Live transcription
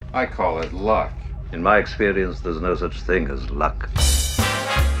I call it luck. In my experience, there's no such thing as luck.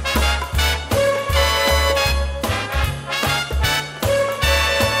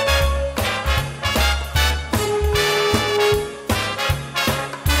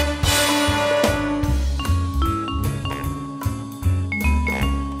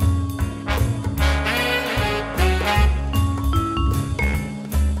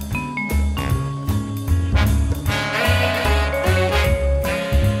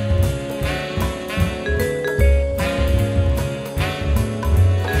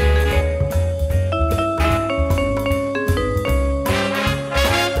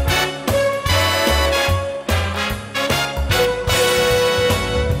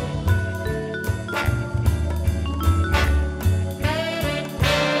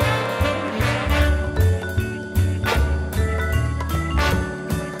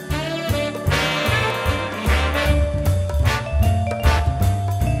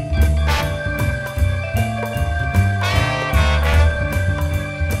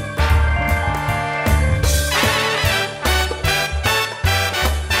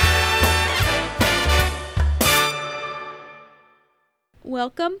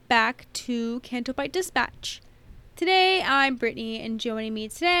 Welcome back to Canto Bight Dispatch. Today I'm Brittany, and joining me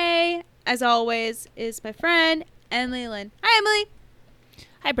today, as always, is my friend Emily Lynn. Hi, Emily.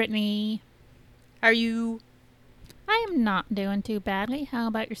 Hi, Brittany. How are you? I am not doing too badly. How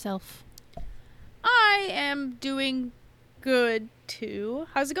about yourself? I am doing good too.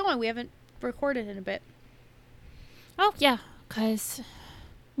 How's it going? We haven't recorded in a bit. Oh, yeah, because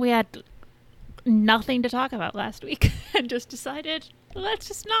we had nothing to talk about last week and just decided, let's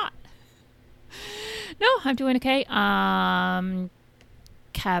just not. No, I'm doing okay.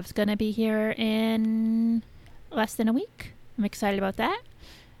 Cav's gonna be here in less than a week. I'm excited about that.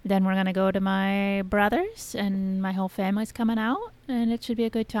 Then we're gonna go to my brother's, and my whole family's coming out, and it should be a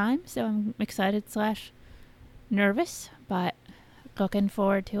good time. So I'm excited / nervous, but looking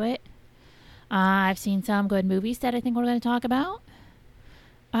forward to it. I've seen some good movies that I think we're gonna talk about.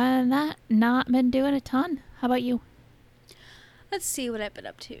 And that, not been doing a ton. How about you? Let's see what I've been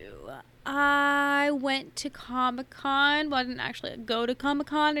up to. I went to Comic-Con. Well, I didn't actually go to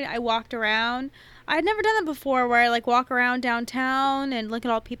Comic-Con. I walked around. I'd never done that before, where I walk around downtown and look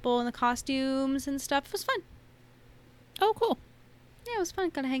at all people in the costumes and stuff. It was fun. Oh, cool. Yeah, it was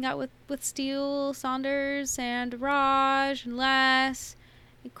fun. Got to hang out with Steele, Saunders, and Raj, and Les,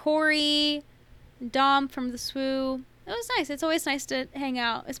 and Corey, and Dom from the SWU. It was nice. It's always nice to hang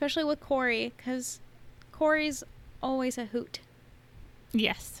out, especially with Corey, because Corey's always a hoot.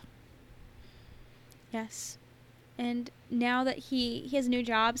 Yes. Yes. And now that he has a new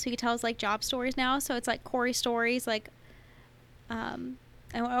job, so he tells job stories now. So it's Corey stories, I want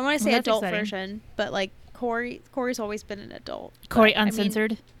to say adult exciting version, but Corey's always been an adult. Corey But,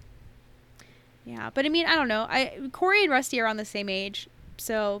 Uncensored. Yeah, but I don't know. Corey and Rusty are on the same age,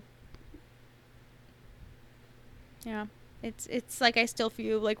 so yeah. It's I still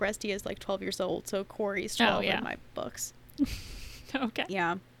feel like Rusty is 12 years old, so Corey's 12 in my books. Okay.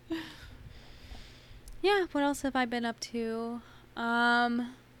 Yeah. Yeah, what else have I been up to? Not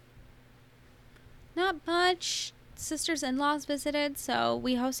much. Sisters in-laws visited, so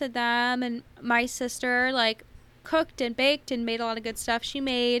we hosted them, and my sister cooked and baked and made a lot of good stuff. She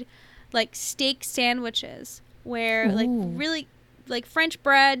made steak sandwiches where really French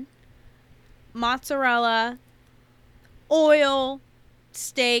bread, mozzarella, oil,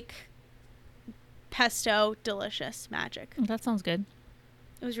 steak, pesto, delicious magic. That sounds good.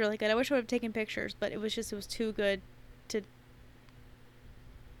 It was really good. I wish I would have taken pictures, but it was too good to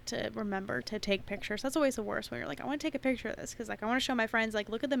remember to take pictures. That's always the worst when you're I want to take a picture of this because I want to show my friends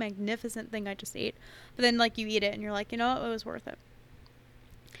look at the magnificent thing I just ate. But then you eat it and you're you know what, it was worth it.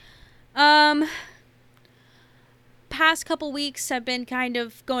 Past couple weeks I've been kind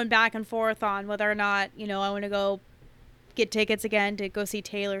of going back and forth on whether or not, I want to go get tickets again to go see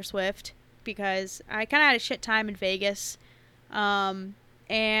Taylor Swift because I kind of had a shit time in Vegas.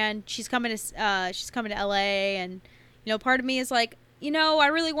 And she's coming to LA, and part of me is I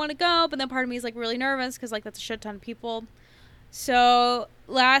really want to go, but then part of me is really nervous because that's a shit ton of people. So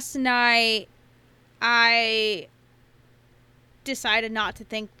last night I decided not to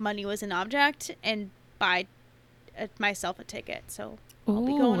think money was an object and buy myself a ticket. So I'll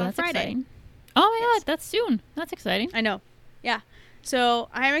be going on Friday. Exciting. Oh my God, that's soon. That's exciting. I know. Yeah. So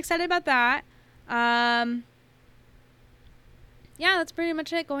I'm excited about that. Yeah, that's pretty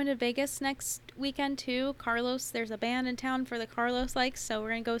much it. Going to Vegas next weekend too. Carlos, there's a band in town for the Carlos likes, so we're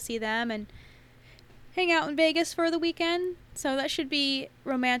gonna go see them and hang out in Vegas for the weekend. So that should be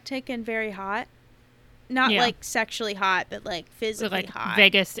romantic and very hot. Not Yeah. like sexually hot, but like physically Like hot.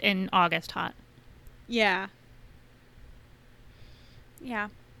 Vegas in August hot. Yeah. Yeah.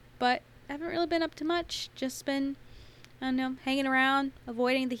 But I haven't really been up to much. Just been, I don't know, hanging around,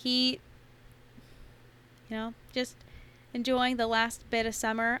 avoiding the heat. You know, just enjoying the last bit of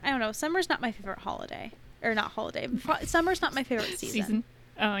summer. I don't know. Summer's not my favorite holiday. Or not holiday. Summer's not my favorite season.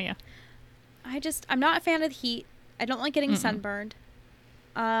 Oh, yeah. I'm not a fan of the heat. I don't like getting sunburned.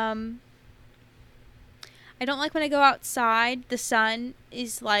 I don't like when I go outside, the sun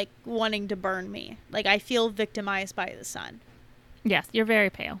is like wanting to burn me. Like I feel victimized by the sun. Yes, you're very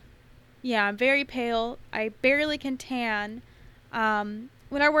pale. Yeah, I'm very pale. I barely can tan.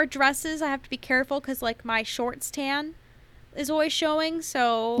 When I wear dresses, I have to be careful because like my shorts tan is always showing.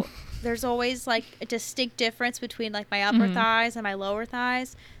 So there's always like a distinct difference between like my upper thighs and my lower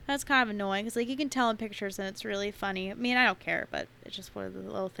thighs. That's kind of annoying because like you can tell in pictures and it's really funny. I mean, I don't care, but it's just one of the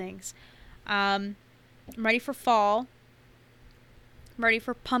little things. I'm ready for fall. I'm ready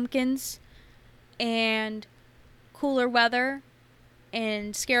for pumpkins and cooler weather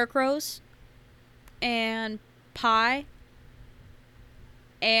and scarecrows and pie.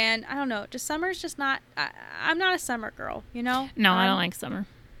 And I don't know, just summer's just not, I'm not a summer girl, you know? No, I don't like summer.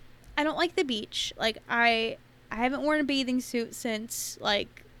 I don't like the beach. Like I haven't worn a bathing suit since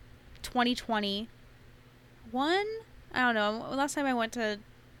like 2021. I don't know. Last time I went to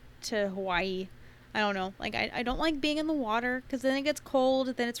Hawaii. I don't know. Like I don't like being in the water because then it gets cold,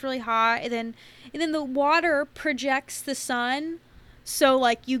 and then it's really hot, and then the water projects the sun, so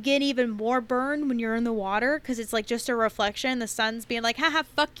like you get even more burn when you're in the water because it's like just a reflection. The sun's being like, haha,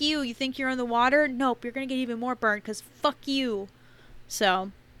 fuck you. You think you're in the water? Nope, you're gonna get even more burn because fuck you.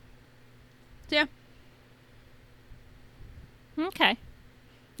 So yeah. Okay.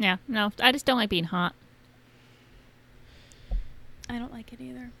 Yeah, no, I just don't like being hot. I don't like it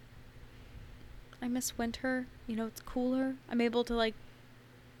either. I miss winter. You know, it's cooler. I'm able to like,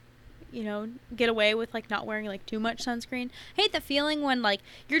 you know, get away with like not wearing like too much sunscreen. I hate the feeling when like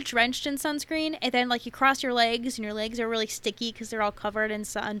you're drenched in sunscreen and then like you cross your legs and your legs are really sticky because they're all covered in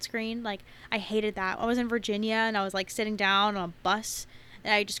sunscreen. Like I hated that. I was in Virginia and I was like sitting down on a bus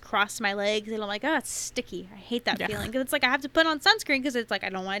and I just crossed my legs and I'm like, oh, it's sticky. I hate that feeling because it's like I have to put on sunscreen because it's like I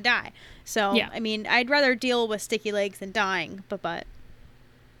don't want to die. So Yeah. I mean, I'd rather deal with sticky legs than dying. But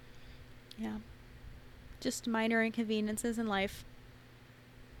yeah, just minor inconveniences in life.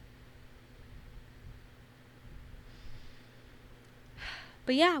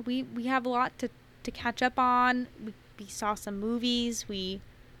 But yeah, we have a lot to catch up on. We saw some movies. I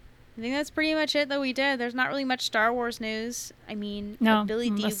think that's pretty much it that we did. There's not really much Star Wars news. I mean, No, Billy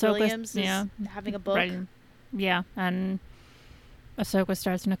D. Ahsoka's- Williams is yeah, having a book. Right. Yeah, and Ahsoka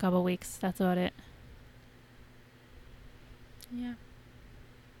starts in a couple weeks. That's about it. Yeah.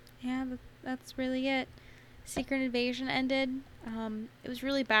 Yeah, that's really it. Secret Invasion ended. It was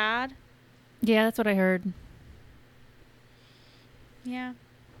really bad. Yeah, that's what I heard. Yeah.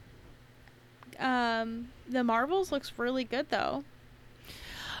 The Marvels looks really good though.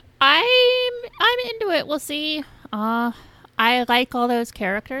 I'm into it. We'll see. I like all those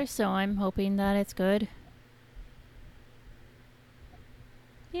characters, so I'm hoping that it's good.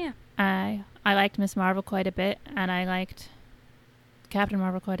 Yeah. I liked Miss Marvel quite a bit, and I liked Captain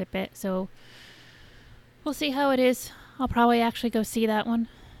Marvel quite a bit, so we'll see how it is. I'll probably actually go see that one.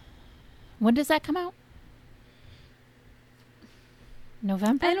 When does that come out?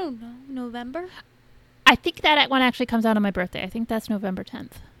 November? I don't know. November? I think that one actually comes out on my birthday. I think that's November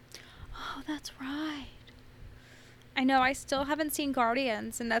 10th. Oh, that's right. I know. I still haven't seen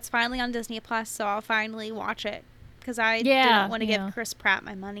Guardians, and that's finally on Disney Plus, so I'll finally watch it. Because I didn't want to give Chris Pratt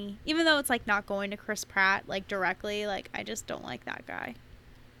my money. Even though it's, like, not going to Chris Pratt, like, directly. Like, I just don't like that guy.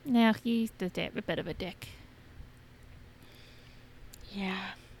 No, he's a bit of a dick.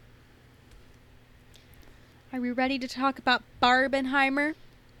 Yeah. Are we ready to talk about Barbenheimer?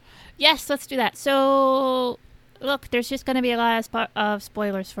 Yes, let's do that. So, look, there's just going to be a lot of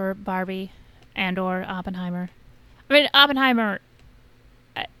spoilers for Barbie and or Oppenheimer. I mean, Oppenheimer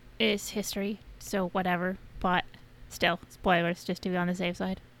is history, so whatever. But still, spoilers, just to be on the safe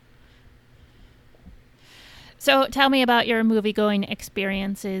side. So, tell me about your movie-going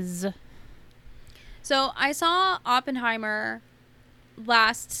experiences. So, I saw Oppenheimer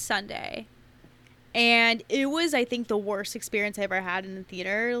last Sunday. And it was, I think, the worst experience I ever had in the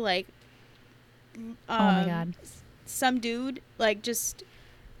theater. Like, oh my God. Some dude, like, just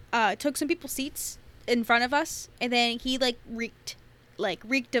took some people's seats in front of us. And then he, like, reeked, like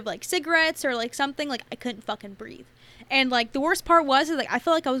reeked of like cigarettes or like something. Like I couldn't fucking breathe. And like the worst part was is, like I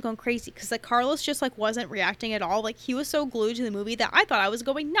felt like I was going crazy because like Carlos just like wasn't reacting at all. Like he was so glued to the movie that I thought I was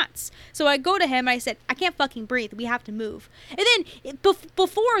going nuts. So I go to him and I said, I can't fucking breathe. We have to move. And then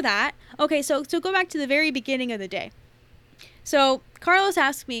before that, okay, so go back to the very beginning of the day. So Carlos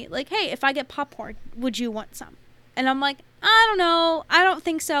asked me like, hey, if I get popcorn, would you want some? And I'm like, I don't know. I don't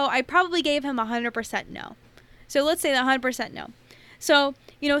think so. I probably gave him 100% no. So let's say 100% no. So,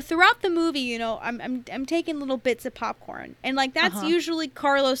 you know, throughout the movie, you know, I'm taking little bits of popcorn. And, like, that's usually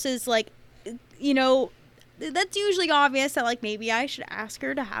Carlos's, like, you know, that's usually obvious that, like, maybe I should ask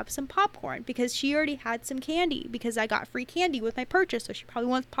her to have some popcorn because she already had some candy because I got free candy with my purchase. So she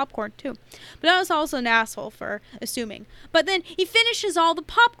probably wants popcorn, too. But I was also an asshole for assuming. But then he finishes all the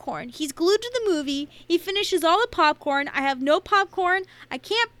popcorn. He's glued to the movie. He finishes all the popcorn. I have no popcorn. I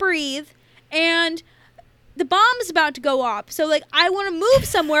can't breathe. And the bomb's about to go off. So, like, I want to move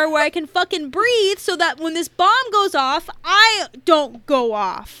somewhere where I can fucking breathe so that when this bomb goes off, I don't go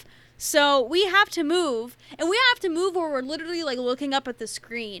off. So we have to move. And we have to move where we're literally, like, looking up at the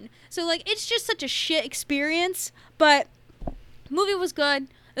screen. So, like, it's just such a shit experience. But the movie was good.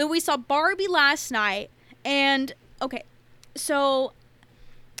 And we saw Barbie last night. And, okay, so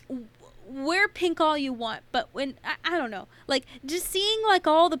wear pink all you want, but when I don't know, like just seeing like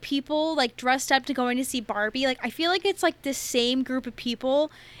all the people like dressed up to going to see Barbie, like I feel like it's like the same group of people,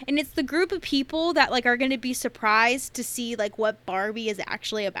 and it's the group of people that like are going to be surprised to see like what Barbie is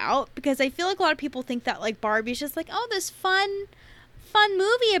actually about, because I feel like a lot of people think that like Barbie is just like, oh, this fun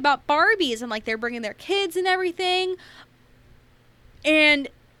movie about Barbies, and like they're bringing their kids and everything. And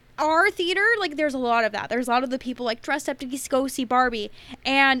our theater, like, there's a lot of that. There's a lot of the people, like, dressed up to go see Barbie.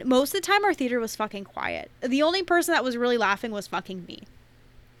 And most of the time, our theater was fucking quiet. The only person that was really laughing was fucking me.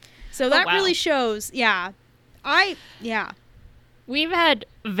 So that really shows, yeah. We've had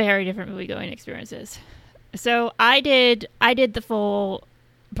very different movie-going experiences. So I did the full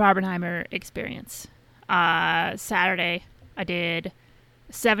Barbenheimer experience. Saturday, I did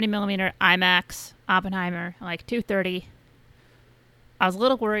 70mm IMAX Oppenheimer, like 2:30. I was a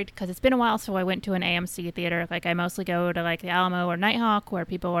little worried because it's been a while, so I went to an AMC theater. Like, I mostly go to, like, the Alamo or Nighthawk, where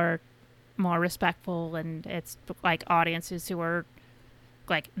people are more respectful, and it's, like, audiences who are,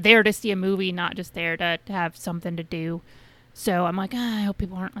 like, there to see a movie, not just there to have something to do. So I'm like, I hope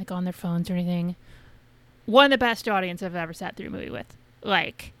people aren't, like, on their phones or anything. One of the best audience I've ever sat through a movie with.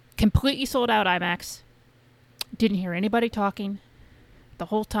 Like, completely sold out IMAX. Didn't hear anybody talking the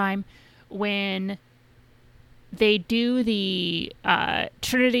whole time. When they do the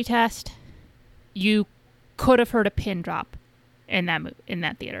Trinity test, you could have heard a pin drop in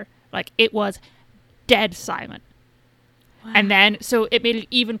that theater. Like, it was dead silent. Wow. And then, so it made it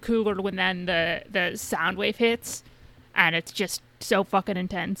even cooler when then the sound wave hits, and it's just so fucking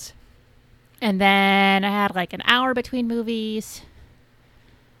intense. And then I had like an hour between movies.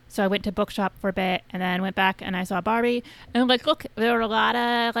 So I went to Bookshop for a bit, and then went back and I saw Barbie. And like, look, there were a lot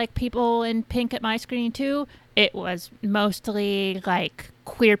of like people in pink at my screen too. It was mostly like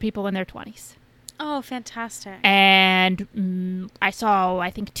queer people in their 20s. Oh, fantastic. And I saw, I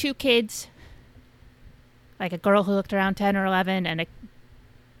think, 2 kids, like a girl who looked around 10 or 11, and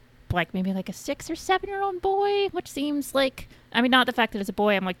maybe like a 6 or 7-year-old boy, which seems like, I mean, not the fact that it's a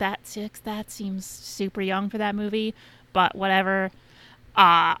boy, I'm like, that seems super young for that movie, but whatever.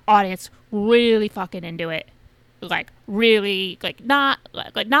 Audience really fucking into it. Like, really, like not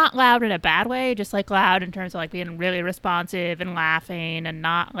loud in a bad way, just like loud in terms of like being really responsive and laughing, and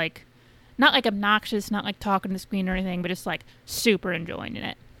not like obnoxious, not like talking to the screen or anything, but just like super enjoying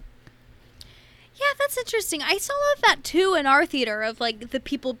it. Yeah, that's interesting. I saw a lot of that too in our theater, of like the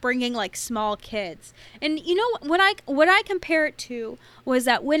people bringing like small kids. And you know what I compare it to was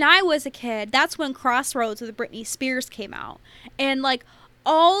that when I was a kid, that's when Crossroads with Britney Spears came out. And like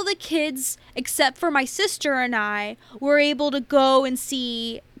all the kids except for my sister and I were able to go and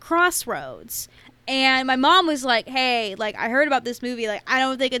see Crossroads. And my mom was like, "Hey, like I heard about this movie. Like I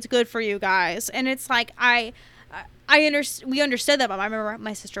don't think it's good for you guys." And it's like we understood that, but I remember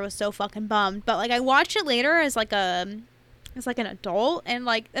my sister was so fucking bummed. But like I watched it later as like an adult, and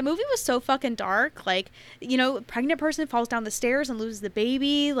like the movie was so fucking dark. Like, you know, a pregnant person falls down the stairs and loses the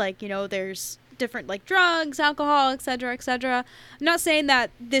baby. Like, you know, there's different like drugs, alcohol, etc., etc. I'm not saying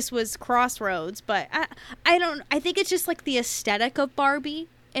that this was Crossroads, but I think it's just like the aesthetic of Barbie.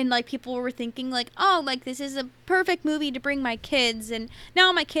 And, like, people were thinking, like, oh, like, this is a perfect movie to bring my kids. And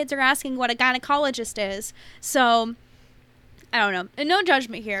now my kids are asking what a gynecologist is. So, I don't know. And no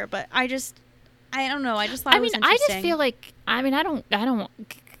judgment here, but I don't know. I just thought it was interesting. I just feel like, I mean, I don't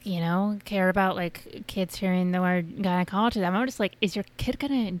care about like kids hearing the word gynecology. I'm just like, is your kid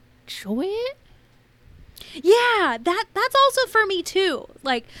gonna enjoy it? Yeah, that's also for me too.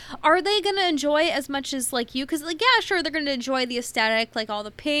 Like, are they gonna enjoy it as much as like you? Because like, yeah, sure, they're gonna enjoy the aesthetic, like all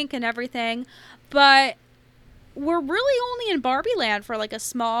the pink and everything, but we're really only in Barbie Land for like a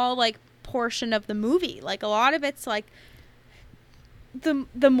small like portion of the movie. Like a lot of it's like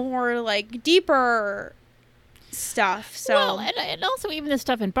the more like deeper stuff. So well, and also even the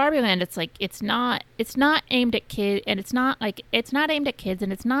stuff in Barbie Land, it's like it's not aimed at kids, and it's not aimed at kids,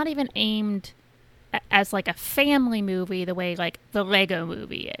 and it's not even aimed as like a family movie the way like the Lego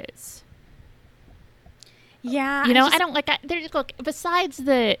movie is. Yeah, I don't like. There's look, besides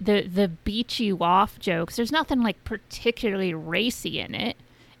the beat you off jokes, there's nothing like particularly racy in it.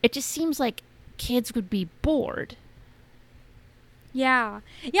 It just seems like kids would be bored. Yeah,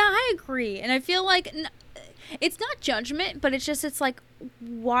 I agree, and I feel like it's not judgment, but it's like,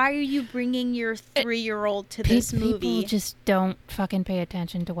 why are you bringing your 3-year-old to this movie? People just don't fucking pay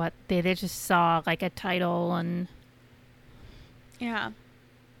attention to what they just saw like a title, and yeah.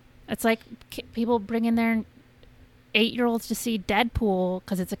 It's like people bringing their 8-year-olds to see Deadpool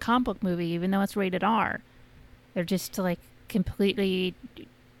because it's a comic book movie, even though it's rated R. They're just like completely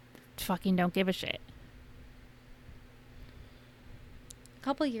fucking don't give a shit. A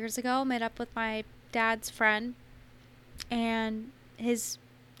couple years ago, met up with my dad's friend, and his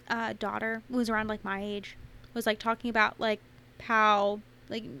daughter, who was around like my age, was like talking about like how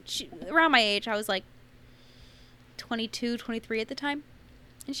like around my age. I was like 22, 23 at the time.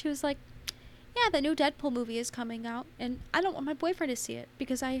 And she was like, yeah, the new Deadpool movie is coming out, and I don't want my boyfriend to see it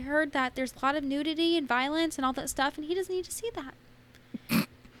because I heard that there's a lot of nudity and violence and all that stuff, and he doesn't need to see that.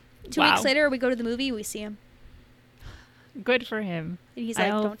 2 weeks later, we go to the movie, we see him. Good for him. And he's I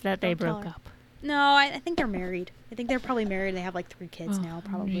like, hope that they broke up. No, I think they're married. I think they're probably married, and they have like 3 kids now,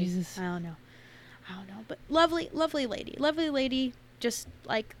 probably. Jesus. I don't know. But lovely lady. Just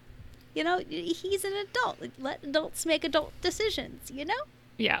like, he's an adult. Like, let adults make adult decisions,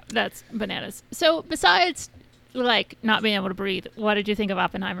 Yeah, that's bananas. So besides, like, not being able to breathe, what did you think of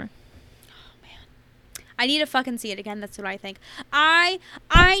Oppenheimer? Oh, man. I need to fucking see it again. That's what I think. I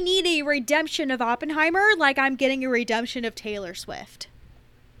need a redemption of Oppenheimer like I'm getting a redemption of Taylor Swift.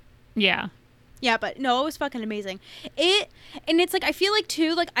 Yeah. Yeah, but no, it was fucking amazing. And it's like, I feel like,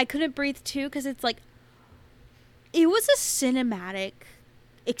 too, like, I couldn't breathe, too, because it's like, it was a cinematic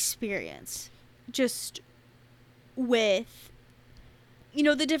experience. Just with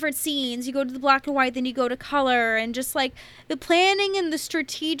the different scenes. You go to the black and white, then you go to color, and just like the planning and the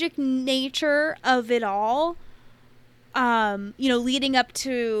strategic nature of it all, leading up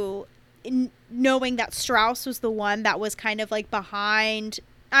to knowing that Strauss was the one that was kind of like behind.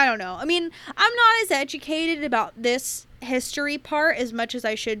 I don't know. I mean, I'm not as educated about this history part as much as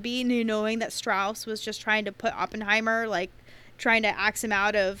I should be, knowing that Strauss was just trying to put Oppenheimer, like trying to axe him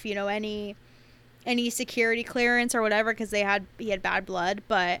out of, any security clearance or whatever, because he had bad blood.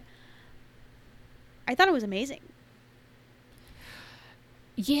 But I thought it was amazing.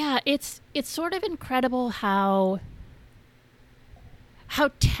 Yeah, it's sort of incredible how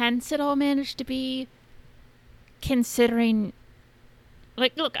tense it all managed to be, considering,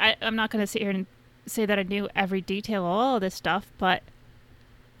 like, look, I'm not going to sit here and say that I knew every detail of all of this stuff, but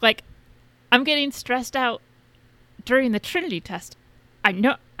like, I'm getting stressed out during the Trinity test. I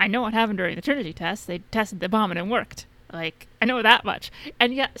know what happened during the Trinity test. They tested the bomb and it worked. Like, I know that much.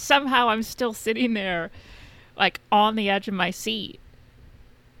 And yet somehow I'm still sitting there, like, on the edge of my seat.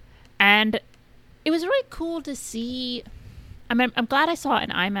 And it was really cool to see. I mean, I'm glad I saw it in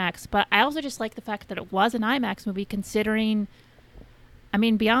IMAX, but I also just like the fact that it was an IMAX movie, considering, I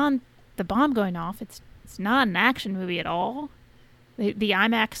mean, beyond the bomb going off, it's not an action movie at all. The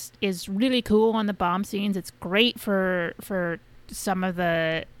IMAX is really cool on the bomb scenes. It's great for some of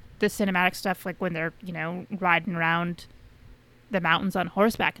the cinematic stuff, like when they're, riding around the mountains on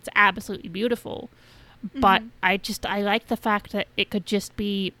horseback. It's absolutely beautiful. Mm-hmm. But I like the fact that it could just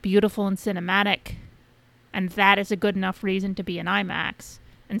be beautiful and cinematic, and that is a good enough reason to be an IMAX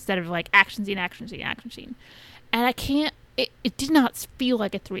instead of like action scene. And it did not feel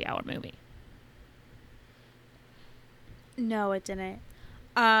like a 3-hour movie. No, it didn't.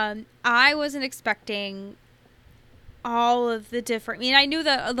 I wasn't expecting all of the different. I mean, I knew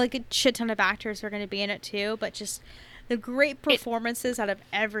that like a shit ton of actors were going to be in it too, but just the great performances out of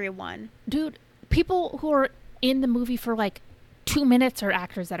everyone. Dude, people who are in the movie for like 2 minutes are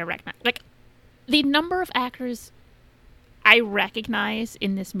actors that I recognize. Like, the number of actors I recognize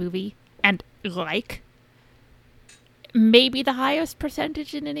in this movie and like, maybe the highest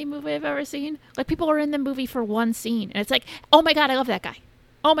percentage in any movie I've ever seen. Like, people are in the movie for one scene, and it's like, oh my god, I love that guy.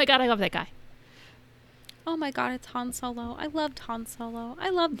 Oh my god, I love that guy. Oh my god, it's Han Solo. I loved Han Solo. I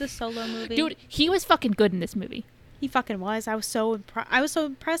loved the Solo movie. Dude, he was fucking good in this movie. He fucking was. I was so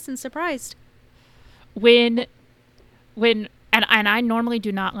impressed and surprised. When and I normally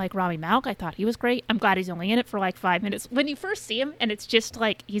do not like Rami Malek. I thought he was great. I'm glad he's only in it for like 5 minutes. When you first see him and it's just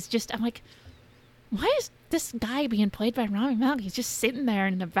like I'm like, why is this guy being played by Rami Malek? He's just sitting there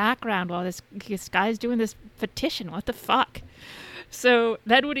in the background while this guy's doing this petition. What the fuck? So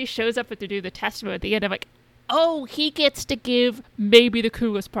then when he shows up to do the testimony at the end, I'm like, oh, he gets to give maybe the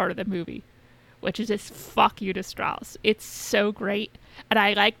coolest part of the movie, which is this fuck you to Strauss. It's so great. And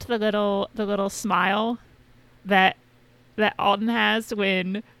I liked the little smile that Alden has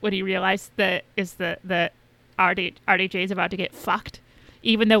when he realized that RDJ is about to get fucked,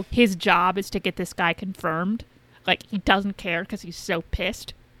 even though his job is to get this guy confirmed. Like, he doesn't care because he's so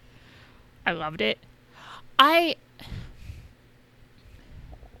pissed. I loved it.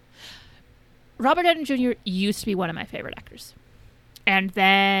 Robert Downey Jr. used to be one of my favorite actors. And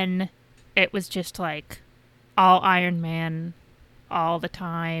then it was just like all Iron Man all the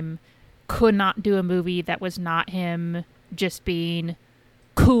time. Could not do a movie that was not him just being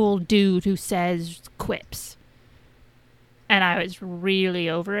cool dude who says quips. And I was really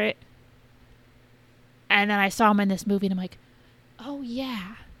over it. And then I saw him in this movie and I'm like, oh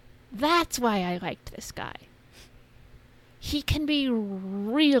yeah, that's why I liked this guy. He can be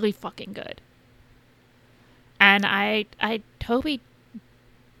really fucking good. And I hope he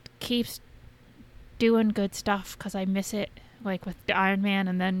keeps doing good stuff because I miss it. Like with the Iron Man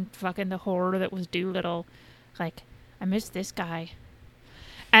and then fucking the horror that was Doolittle. Like, I miss this guy.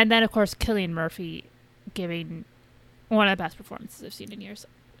 And then, of course, Cillian Murphy giving one of the best performances I've seen in years.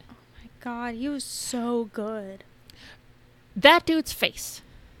 Oh my god, he was so good. That dude's face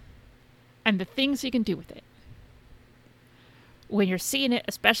and the things he can do with it. When you're seeing it,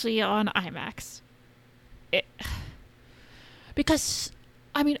 especially on IMAX. Because,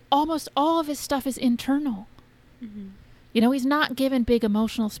 I mean, almost all of his stuff is internal. Mm-hmm. You know, he's not giving big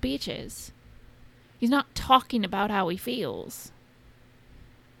emotional speeches. He's not talking about how he feels.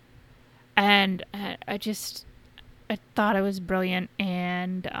 And I thought it was brilliant.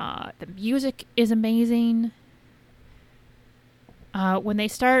 And the music is amazing. When they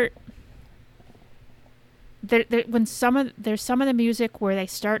start... there's some of the music where they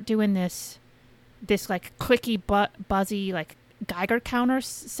start doing this like clicky buzzy like Geiger counter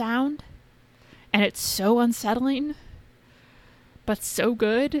sound, and it's so unsettling but so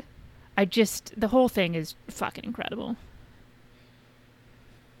good. The whole thing is fucking incredible.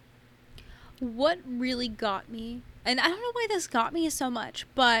 What really got me, and I don't know why this got me so much,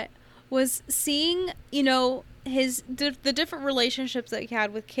 but was seeing, you know, the different relationships that he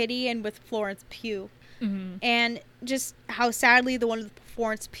had with Kitty and with Florence Pugh. Mm-hmm. And just how sadly the one with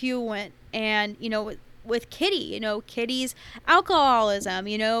Florence Pugh went. And, you know, with Kitty, you know, Kitty's alcoholism,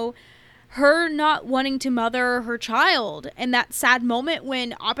 you know, her not wanting to mother her child. And that sad moment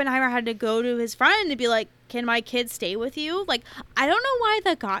when Oppenheimer had to go to his friend to be like, can my kid stay with you? Like, I don't know why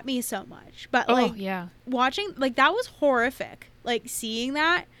that got me so much. But, like, yeah. Watching, like, that was horrific. Like, seeing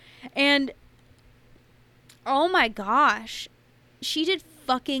that. And, oh my gosh, she did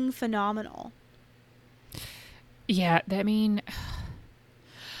fucking phenomenal. Yeah, I mean,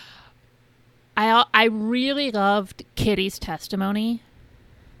 I really loved Kitty's testimony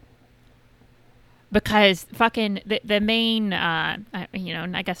because fucking the main, you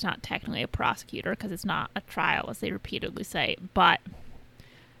know, I guess not technically a prosecutor because it's not a trial as they repeatedly say, but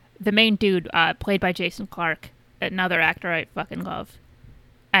the main dude, played by Jason Clarke, another actor I fucking love,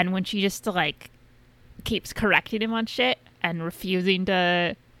 and when she just like keeps correcting him on shit and refusing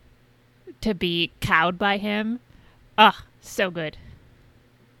to be cowed by him. Ugh, so good.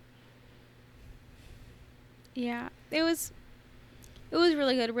 Yeah, it was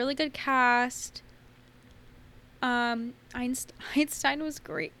really good. Really good cast. Einstein was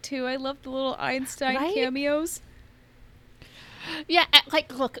great too. I loved the little Einstein cameos. Yeah,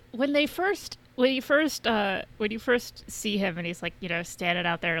 like look, when you first see him and he's like, you know, standing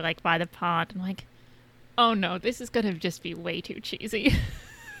out there like by the pond, I'm like, oh no, this is gonna just be way too cheesy.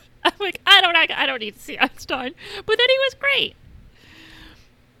 I'm like, I don't need to see Einstein. But then he was great.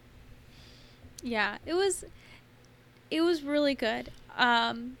 Yeah, it was really good.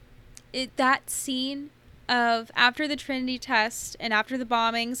 That scene of after the Trinity test and after the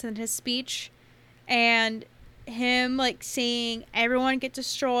bombings and his speech and him like seeing everyone get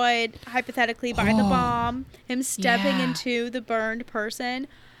destroyed hypothetically by the bomb, him stepping into the burned person.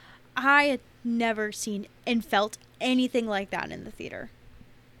 I had never seen and felt anything like that in the theater.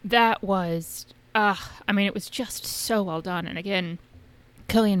 That was, I mean, it was just so well done. And again,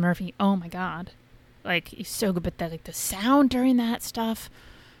 Cillian Murphy, oh my god. Like, he's so good, but the sound during that stuff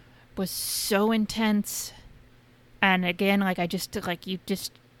was so intense. And again, like, I just, like, you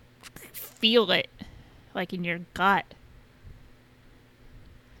just feel it, like, in your gut.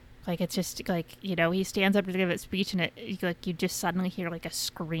 Like, it's just, like, you know, he stands up to give a speech, and like, you just suddenly hear, like, a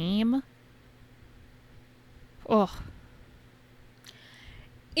scream. Oh.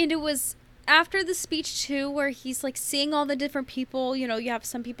 And it was after the speech, too, where he's, like, seeing all the different people. You know, you have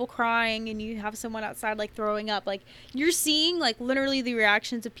some people crying, and you have someone outside, like, throwing up. Like, you're seeing, like, literally the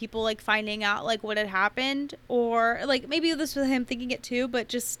reactions of people, like, finding out, like, what had happened. Or, like, maybe this was him thinking it, too, but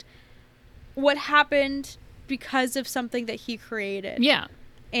just what happened because of something that he created. Yeah.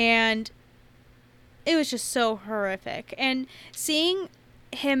 And it was just so horrific. And seeing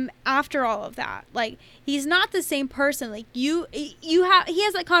him after all of that, like, he's not the same person. Like, he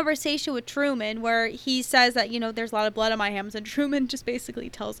has that conversation with Truman where he says that, you know, there's a lot of blood on my hands, and Truman just basically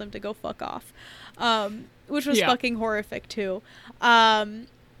tells him to go fuck off, which was fucking horrific too. Just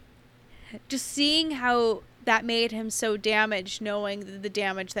seeing how that made him so damaged, knowing the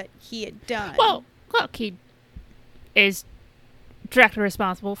damage that he had done. Well, look, he is directly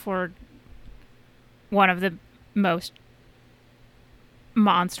responsible for one of the most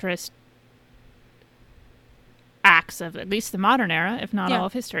monstrous acts of at least the modern era, if not all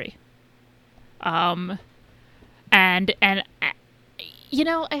of history. And you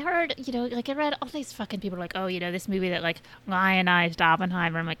know, I heard, you know, like, I read all these fucking people like, oh, you know, this movie that, like, lionized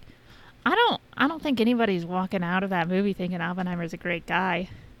Oppenheimer. I'm like, I don't think anybody's walking out of that movie thinking Oppenheimer's a great guy,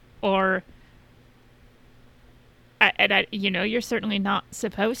 or you know, you're certainly not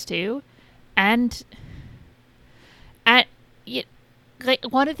supposed to. And like,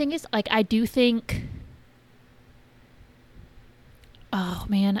 one of the things is, like, I do think, oh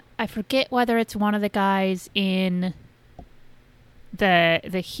man, I forget whether it's one of the guys in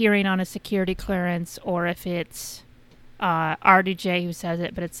the hearing on a security clearance, or if it's RDJ who says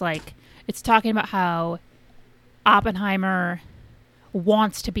it, but it's like, it's talking about how Oppenheimer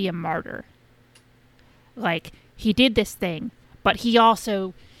wants to be a martyr. Like, he did this thing, but he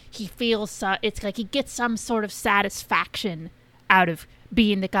feels, it's like he gets some sort of satisfaction out of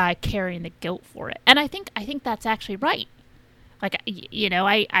being the guy carrying the guilt for it. And I think that's actually right. Like, you know,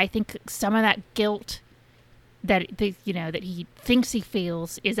 I think some of that guilt that he thinks he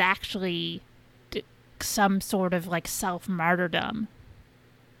feels is actually some sort of, like, self-martyrdom.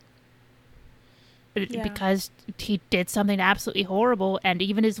 Yeah. Because he did something absolutely horrible, and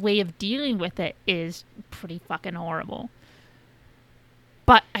even his way of dealing with it is pretty fucking horrible.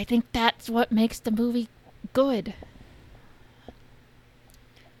 But I think that's what makes the movie good.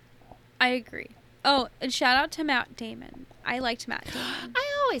 I agree. Oh, and shout out to Matt Damon. I liked Matt Damon. I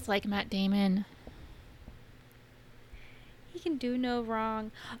always like Matt Damon. He can do no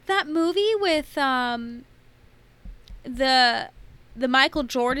wrong. That movie with the Michael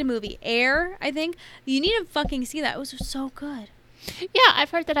Jordan movie, Air, I think. You need to fucking see that. It was so good. Yeah,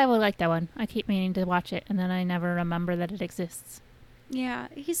 I've heard that I would like that one. I keep meaning to watch it, and then I never remember that it exists. Yeah,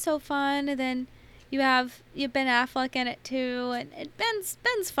 he's so fun. And then you have Ben Affleck in it too, and Ben's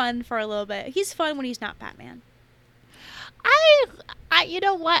fun for a little bit. He's fun when he's not Batman. I you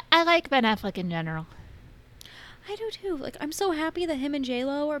know what? I like Ben Affleck in general. I do too. Like, I'm so happy that him and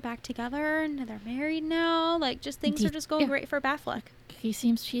J-Lo are back together and they're married now. Like, just things are just going great for Affleck. She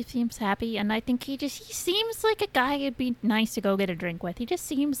seems happy, and I think he seems like a guy it'd be nice to go get a drink with. He just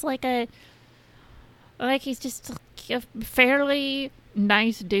seems like he's just a fairly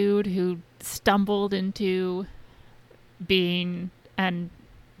nice dude who stumbled into being a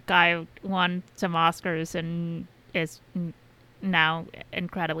guy who won some Oscars and is now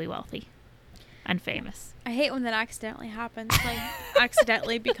incredibly wealthy and famous. I hate when that accidentally happens, like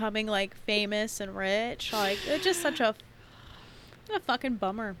accidentally becoming, like, famous and rich. Like, it's just such a fucking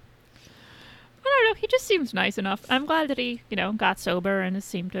bummer. I don't know. He just seems nice enough. I'm glad that he, you know, got sober and has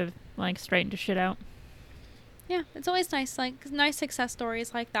seemed to have, like, straightened his shit out. Yeah, it's always nice, like, nice success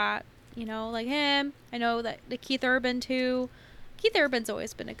stories like that. You know, like him. I know that the Keith Urban too. Keith Urban's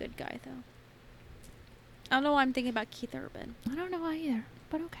always been a good guy, though. I don't know why I'm thinking about Keith Urban. I don't know why either,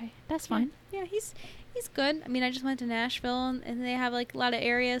 but okay, that's fine. Yeah, he's good. I mean, I just went to Nashville, and they have, like, a lot of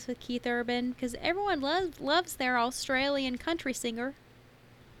areas with Keith Urban because everyone loves their Australian country singer.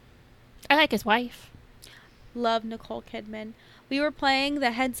 I like his wife. Love Nicole Kidman. We were playing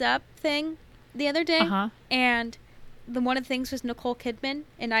the Heads Up thing the other day, and one of the things was Nicole Kidman,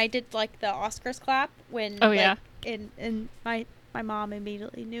 and I did, like, the Oscars clap when. Oh, like, yeah. And my mom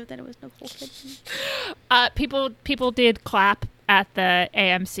immediately knew that it was Nicole Kidman. People did clap at the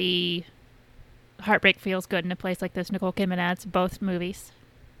AMC Heartbreak Feels Good in a Place Like This Nicole Kidman ads, both movies.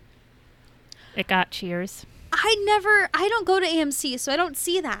 It got cheers. I don't go to AMC, so I don't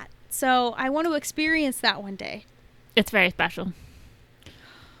see that. So I want to experience that one day. It's very special.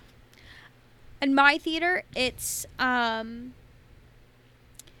 In my theater, it's the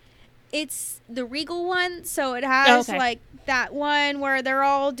Regal one, so it has like that one where they're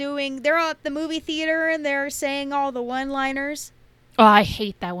all at the movie theater and they're saying all the one-liners. Oh, I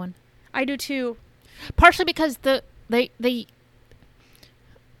hate that one. I do too. Partially because they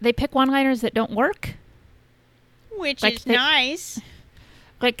pick one-liners that don't work. Which Like is nice.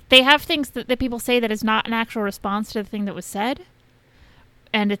 Like, they have things that people say that is not an actual response to the thing that was said.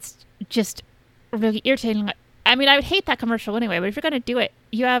 And it's just really irritating. I mean, I would hate that commercial anyway, but if you're going to do it,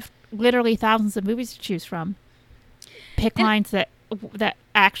 you have literally thousands of movies to choose from. Pick lines that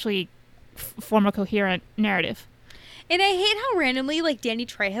actually form a coherent narrative. And I hate how randomly, like, Danny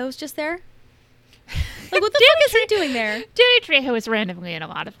Trejo's just there. Like, what the fuck is he doing there? Danny Trejo is randomly in a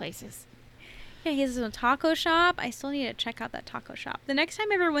lot of places. Yeah, he has his own taco shop. I still need to check out that taco shop. The next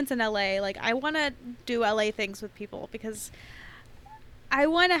time everyone's in LA, like, I want to do LA things with people because I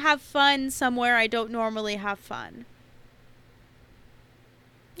want to have fun somewhere I don't normally have fun.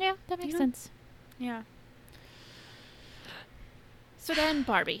 Yeah, that makes sense. Yeah. So then,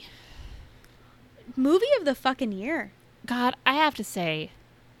 Barbie. Movie of the fucking year. God, I have to say,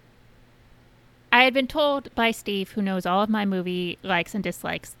 I had been told by Steve, who knows all of my movie likes and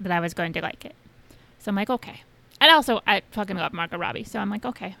dislikes, that I was going to like it. So I'm like, okay. And also, I fucking love Margot Robbie. So I'm like,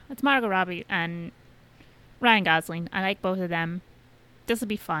 okay, it's Margot Robbie and Ryan Gosling. I like both of them. This will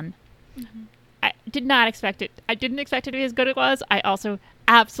be fun. Mm-hmm. I did not expect it. I didn't expect it to be as good as it was. I also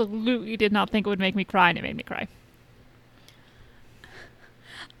absolutely did not think it would make me cry, and it made me cry.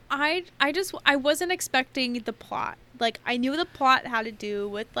 I wasn't expecting the plot. Like, I knew the plot had to do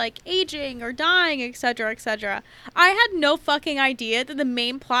with, like, aging or dying, etc., etc. I had no fucking idea that the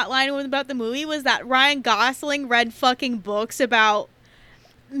main plot line about the movie was that Ryan Gosling read fucking books about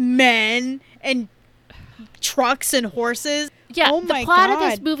men and trucks and horses. Yeah, oh my the plot God.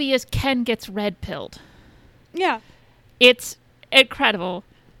 of this movie is Ken gets red-pilled. Yeah. It's incredible.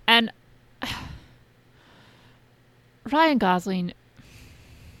 And Ryan Gosling...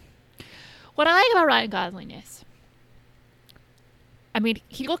 What I like about Ryan Gosling is, I mean,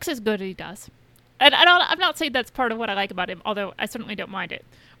 he looks as good as he does. And I'm not saying that's part of what I like about him, although I certainly don't mind it.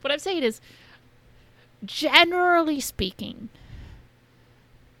 What I'm saying is, generally speaking,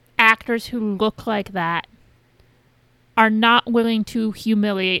 actors who look like that are not willing to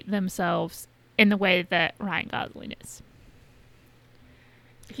humiliate themselves in the way that Ryan Gosling is.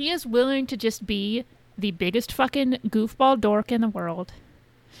 He is willing to just be the biggest fucking goofball dork in the world.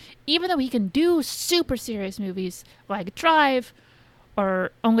 Even though he can do super serious movies like Drive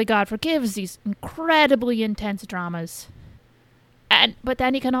or Only God Forgives, these incredibly intense dramas. But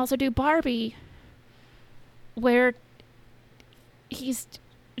then he can also do Barbie, where he's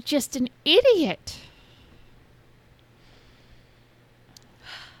just an idiot.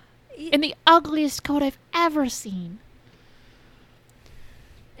 In the ugliest coat I've ever seen.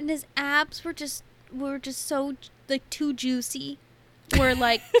 And his abs were just so, like, too juicy. Where,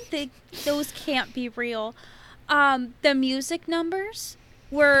 like, those can't be real. The music numbers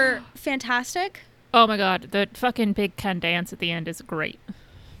were fantastic. Oh my God, the fucking Big Ken dance at the end is great.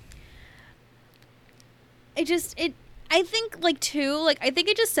 I think, like, too, like, I think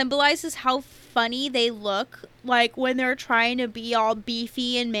it just symbolizes how funny they look, like, when they're trying to be all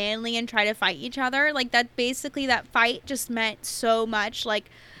beefy and manly and try to fight each other. Like, that fight just meant so much. Like,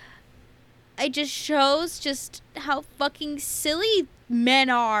 it just shows just how fucking silly men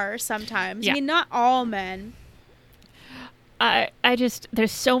are sometimes. Yeah. I mean, not all men.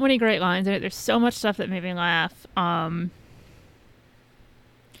 There's so many great lines in it. There's so much stuff that made me laugh. I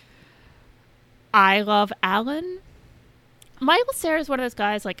love Alan. Michael Cera is one of those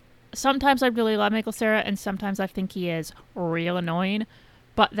guys, like, sometimes I really love Michael Cera, and sometimes I think he is real annoying.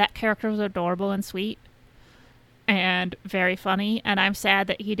 But that character was adorable and sweet. And very funny, and I'm sad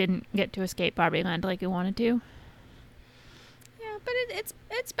that he didn't get to escape Barbie Land like he wanted to. Yeah, but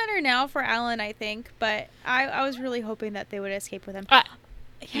it's better now for Alan, I think. But I was really hoping that they would escape with him.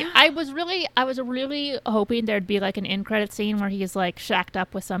 Yeah. I was really hoping there'd be like an end credit scene where he's like shacked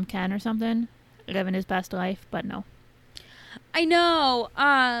up with some Ken or something, living his best life. But no. I know.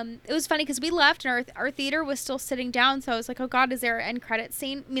 It was funny because we left and our theater was still sitting down. So I was like, oh God, is there an end credit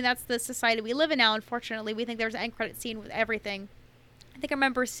scene? I mean, that's the society we live in now. Unfortunately, we think there's an end credit scene with everything. I think I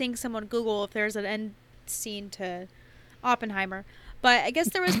remember seeing someone Google if there's an end scene to Oppenheimer, but I guess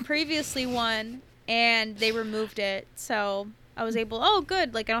there was previously one and they removed it. So I was able, oh,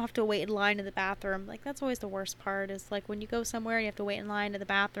 good. Like, I don't have to wait in line in the bathroom. Like, that's always the worst part is, like, when you go somewhere and you have to wait in line in the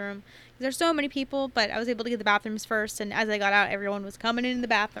bathroom. There's so many people, but I was able to get the bathrooms first. And as I got out, everyone was coming in the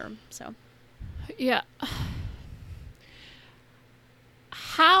bathroom. So, Yeah.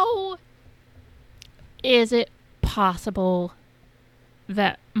 How is it possible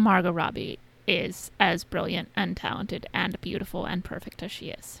that Margot Robbie is as brilliant and talented and beautiful and perfect as she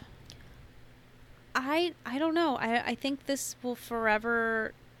is? I don't know. I think this will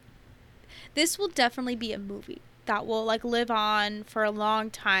definitely be a movie that will, like, live on for a long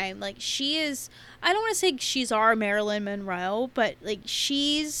time. Like, she is, I don't want to say she's our Marilyn Monroe, but, like,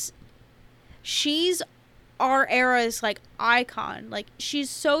 she's our era's, like, icon. Like, she's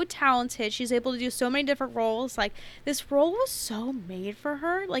so talented. She's able to do so many different roles. Like, this role was so made for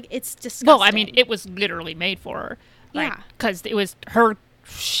her. Like, it's disgusting. Well, I mean, it was literally made for her. Like, Yeah. Because it was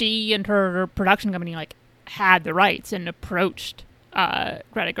she and her production company, like, had the rights and approached Greta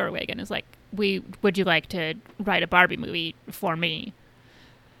Gerwig and is like, would you like to write a Barbie movie for me?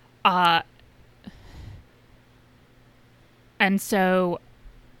 And so,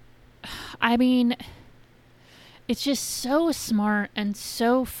 I mean, it's just so smart and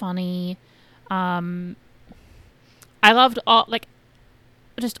so funny. I loved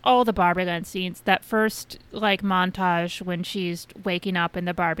just all the Barbie Land scenes. That first, like, montage when she's waking up in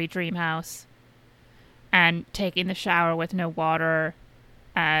the Barbie dream house and taking the shower with no water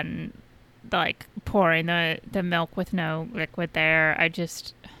and, like, pouring the milk with no liquid there.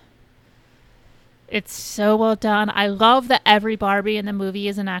 It's so well done. I love that every Barbie in the movie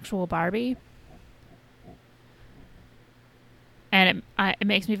is an actual Barbie. And it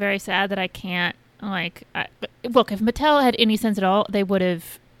makes me very sad that I can't, like... look, if Mattel had any sense at all, they would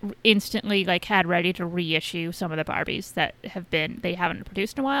have instantly, like, had ready to reissue some of the Barbies that they haven't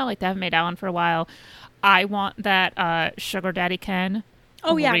produced in a while. Like, they haven't made Ellen for a while. I want that Sugar Daddy Ken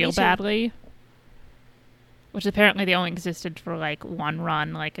real badly. Which apparently they only existed for, like, one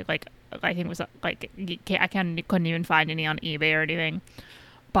run. Like I think it was, like, couldn't even find any on eBay or anything.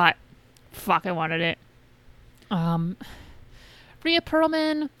 But, fuck, I wanted it. Rhea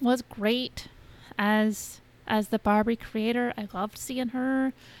Perlman was great as the Barbie creator. I loved seeing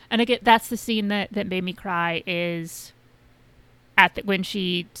her. And again, that's the scene that made me cry, is when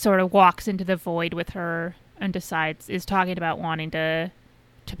she sort of walks into the void with her and is talking about wanting to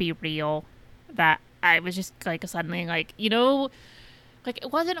be real. That I was just, like, suddenly, like, you know, like,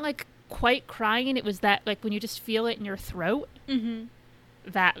 it wasn't, like, quite crying. It was that, like, when you just feel it in your throat,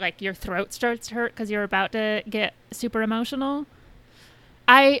 that, like, your throat starts to hurt because you're about to get super emotional.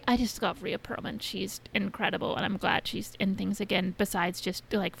 I just love Rhea Perlman. She's incredible, and I'm glad she's in things again besides just,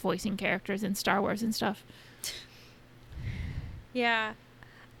 like, voicing characters in Star Wars and stuff. Yeah.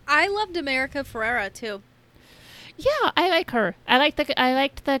 I loved America Ferrera, too. Yeah, I like her. I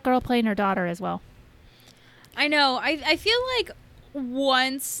liked the girl playing her daughter as well. I know. I feel like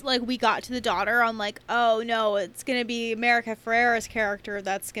once, like, we got to the daughter, I'm like, oh no, it's gonna be America Ferrera's character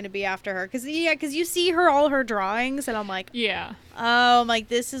that's gonna be after her, because you see all her drawings, and I'm like, yeah, oh, I'm like,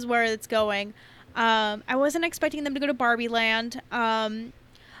 this is where it's going. I wasn't expecting them to go to Barbie Land.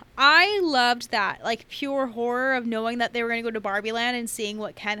 I loved that, like, pure horror of knowing that they were gonna go to Barbie Land and seeing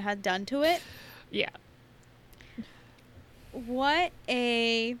what Ken had done to it. Yeah. What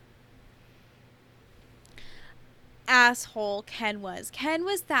a asshole Ken was. Ken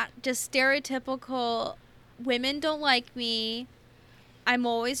was that just stereotypical, women don't like me, I'm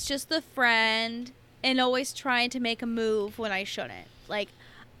always just the friend, and always trying to make a move when I shouldn't. Like,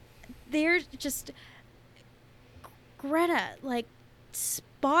 they're just... Greta, like,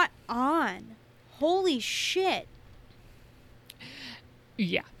 spot on. Holy shit.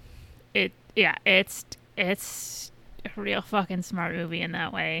 Yeah. It's a real fucking smart movie in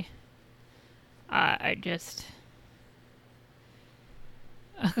that way. Just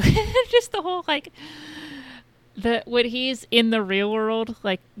the whole, like, when he's in the real world,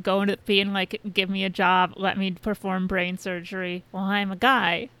 like, going to being like, give me a job, let me perform brain surgery while I'm a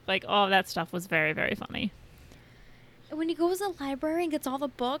guy, like, all that stuff was very, very funny. When he goes to the library and gets all the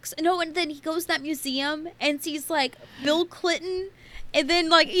books, and then he goes to that museum and sees, like, Bill Clinton, and then,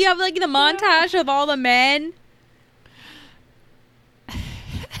 like, you have, like, the montage of all the men.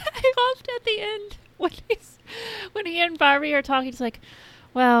 I loved at the end when he and Barbie are talking. He's like,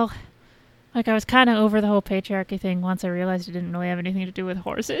 well, like, I was kind of over the whole patriarchy thing once I realized it didn't really have anything to do with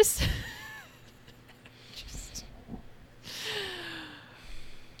horses.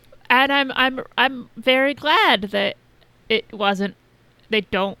 And I'm very glad that it wasn't. They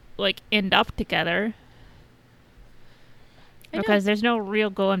don't, like, end up together, because there's no real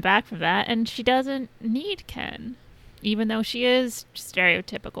going back from that, and she doesn't need Ken. even though she is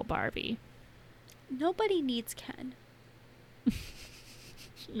stereotypical Barbie. Nobody needs Ken.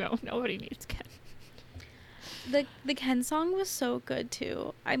 No, nobody needs Ken. The Ken song was so good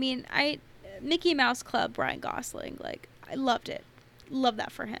too. I mean, Mickey Mouse Club, Ryan Gosling, like, I loved it. Love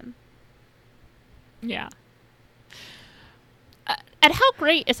that for him. Yeah. And how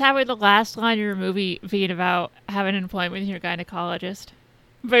great is having the last line of your movie being about having an appointment with your gynecologist?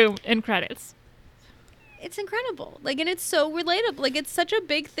 Boom, in credits. It's incredible. Like, and it's so relatable. Like, it's such a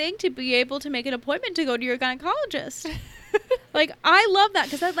big thing to be able to make an appointment to go to your gynecologist. Like, I love that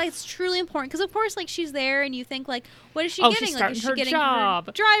because that's truly important. Because, of course, like, she's there and you think, like, what is she getting? She's Like, is she starting her getting job.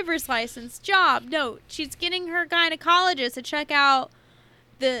 her driver's license job? No, she's getting her gynecologist to check out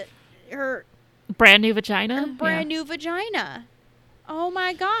her Brand new vagina? brand new vagina. Oh,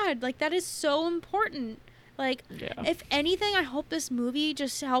 my God. Like, that is so important. Like, if anything, I hope this movie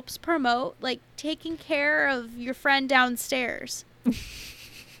just helps promote, like, taking care of your friend downstairs.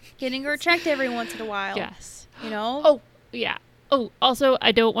 Getting her checked every once in a while. Yes. You know? Oh, yeah. Oh, also,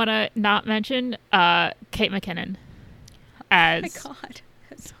 I don't want to not mention Kate McKinnon as Oh my God.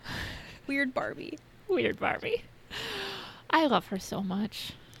 That's weird Barbie. Weird Barbie. I love her so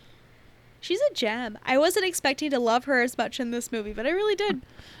much. She's a gem. I wasn't expecting to love her as much in this movie, but I really did.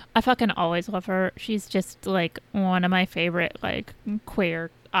 I fucking always love her. She's just, like, one of my favorite, like, queer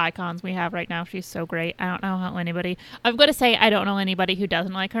icons we have right now. She's so great. I don't know how anybody... I'm going to say I don't know anybody who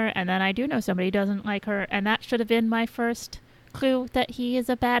doesn't like her, and then I do know somebody who doesn't like her, and that should have been my first clue that he is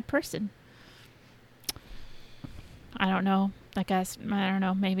a bad person. I don't know. I guess, I don't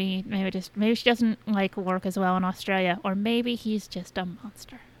know. Maybe she doesn't, like, work as well in Australia, or maybe he's just a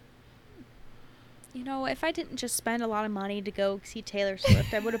monster. You know, if I didn't just spend a lot of money to go see Taylor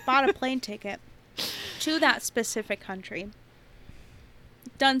Swift, I would have bought a plane ticket to that specific country.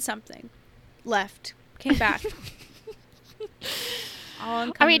 Done something. Left. Came back.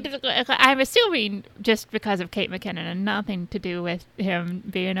 I mean, I'm assuming just because of Kate McKinnon and nothing to do with him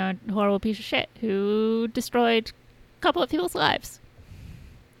being a horrible piece of shit who destroyed a couple of people's lives.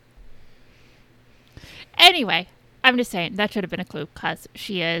 Anyway, I'm just saying that should have been a clue because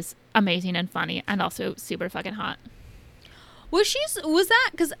she is amazing and funny and also super fucking hot. Was that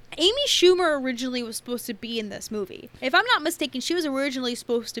because Amy Schumer originally was supposed to be in this movie? If I'm not mistaken, she was originally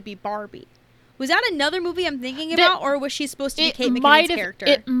supposed to be Barbie. Was that another movie I'm thinking about, or was she supposed to be Kate McKinnon's character?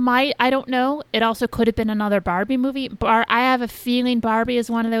 It might. I don't know. It also could have been another Barbie movie. I have a feeling Barbie is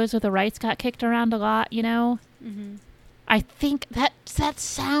one of those where the rights got kicked around a lot, you know? Mm-hmm. I think that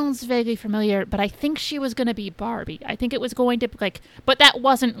sounds vaguely familiar, but I think she was going to be Barbie. I think it was going to, like, but that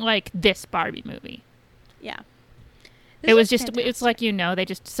wasn't, like, this Barbie movie. Yeah. It was just, fantastic. It's like, you know,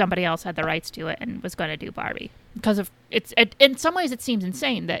 somebody else had the rights to it and was going to do Barbie. Because of, in some ways it seems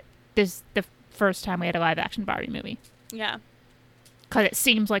insane that this is the first time we had a live action Barbie movie. Yeah. Because it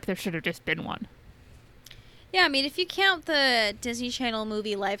seems like there should have just been one. Yeah, I mean, if you count the Disney Channel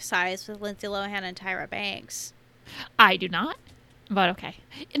movie Life Size with Lindsay Lohan and Tyra Banks. I do not, but okay.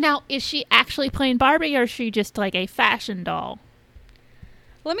 Now, is she actually playing Barbie or is she just like a fashion doll?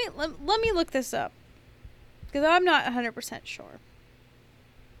 Let me look this up. Because I'm not 100% sure.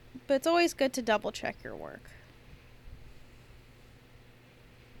 But it's always good to double check your work.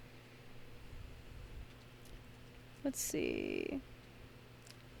 Let's see.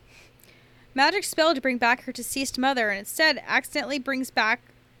 Magic spell to bring back her deceased mother, and instead accidentally brings back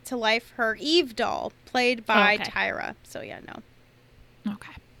to life her Eve doll, played by Tyra. So yeah, no.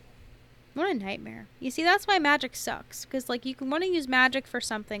 Okay. What a nightmare. You see, that's why magic sucks. Because, like, you can want to use magic for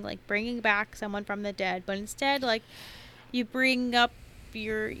something, like bringing back someone from the dead. But instead, like, you bring up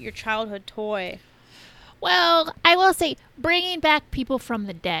your childhood toy. Well, I will say, bringing back people from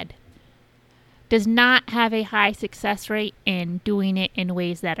the dead does not have a high success rate in doing it in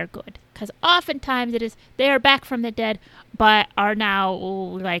ways that are good. Because oftentimes it is, they are back from the dead, but are now,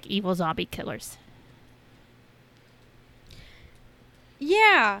 like, evil zombie killers.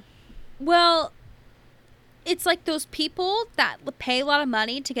 Yeah. Well, it's like those people that pay a lot of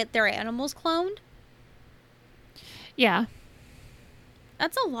money to get their animals cloned. Yeah.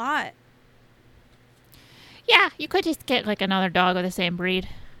 That's a lot. Yeah, you could just get, like, another dog of the same breed.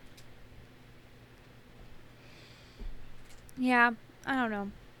 Yeah, I don't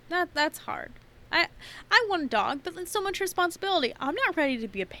know. That's hard. I want a dog, but it's so much responsibility. I'm not ready to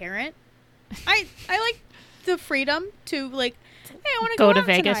be a parent. I like the freedom to, like, I want to go to out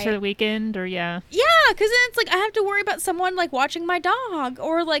Vegas tonight. for the weekend, or Yeah, because then it's like I have to worry about someone like watching my dog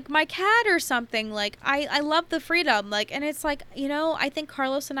or like my cat or something. Like I love the freedom. Like, and it's like, I think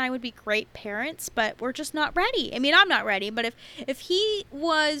Carlos and I would be great parents, but we're just not ready. I mean, I'm not ready, but if he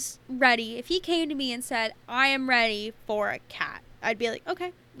was ready, if he came to me and said, I am ready for a cat, I'd be like,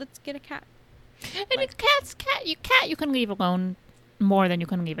 okay, let's get a cat. and a cat you can leave alone more than you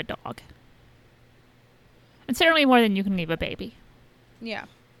can leave a dog, and certainly more than you can leave a baby. Yeah.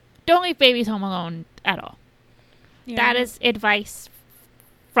 Don't leave babies home alone at all. Yeah. That is advice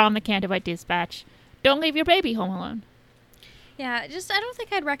from the Canada White Dispatch. Don't leave your baby home alone. Yeah, just I don't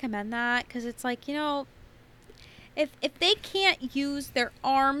think I'd recommend that because it's like, if they can't use their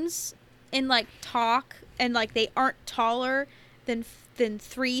arms and like talk and like they aren't taller than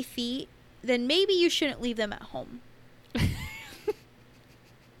 3 feet, then maybe you shouldn't leave them at home.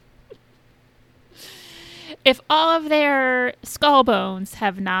 If all of their skull bones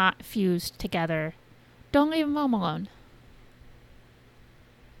have not fused together, don't leave them home alone.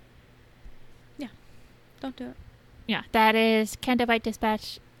 Don't do it. Yeah, that is Canada White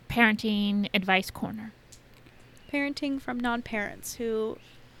Dispatch Parenting Advice Corner. Parenting from non-parents who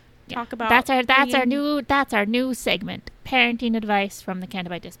talk about that's our being- new segment. Parenting advice from the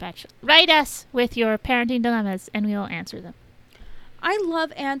Canada White Dispatch. Write us with your parenting dilemmas, and we will answer them. I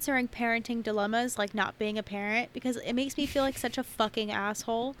love answering parenting dilemmas, like not being a parent, because it makes me feel like such a fucking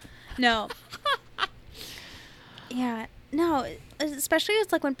asshole. No. Yeah, no, especially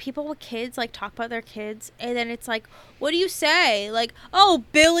it's like when people with kids like talk about their kids, and then it's like, what do you say? Like, oh,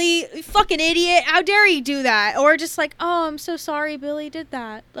 Billy, you fucking idiot, how dare you do that? Or just like, oh, I'm so sorry Billy did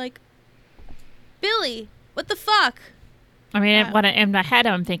that. Like, Billy, what the fuck? I mean, Yeah. what in my head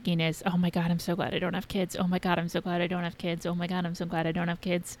I'm thinking is, oh my God, I'm so glad I don't have kids. Oh my God, I'm so glad I don't have kids. Oh my God, I'm so glad I don't have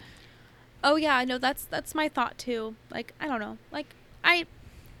kids. Oh yeah, I know that's my thought too. Like, I don't know. Like, I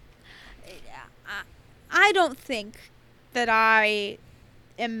don't think that I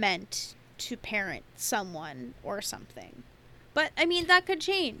am meant to parent someone or something. But I mean, that could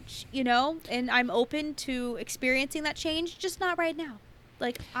change, and I'm open to experiencing that change, just not right now.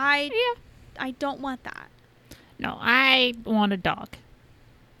 Like, I don't want that. No, I want a dog.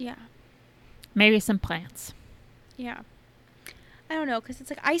 Yeah. Maybe some plants. Yeah. I don't know, because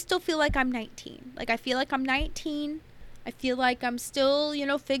it's like, I still feel like I'm 19. Like, I feel like I'm 19. I feel like I'm still,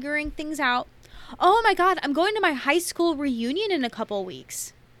 figuring things out. Oh my God, I'm going to my high school reunion in a couple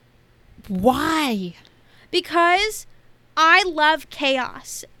weeks. Why? Because I love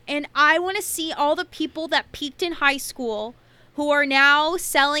chaos. And I want to see all the people that peaked in high school who are now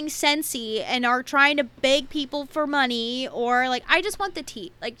selling Scentsy and are trying to beg people for money, or like, I just want the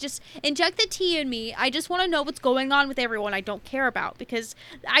tea. Like, just inject the tea in me. I just want to know what's going on with everyone I don't care about, because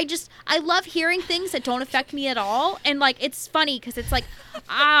I love hearing things that don't affect me at all. And like, it's funny because it's like,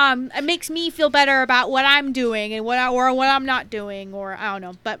 it makes me feel better about what I'm doing and what I'm not doing, or I don't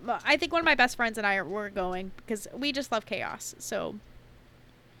know. But I think one of my best friends and we're going because we just love chaos. So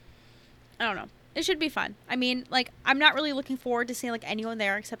I don't know. It should be fun. I mean, like, I'm not really looking forward to seeing like anyone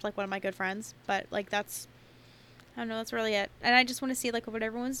there except like one of my good friends, but like that's, I don't know, that's really it. And I just want to see like what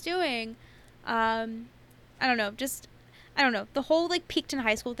everyone's doing. I don't know, I don't know. The whole like peaked in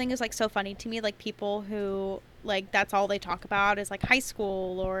high school thing is like so funny to me. Like, people who like that's all they talk about is like high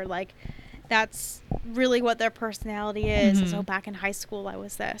school, or like that's really what their personality is. Mhm. So back in high school I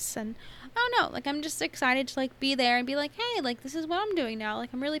was this, and I don't know, like, I'm just excited to like be there and be like, hey, like, this is what I'm doing now. Like,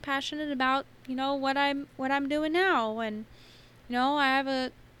 I'm really passionate about, what I'm doing now, and I have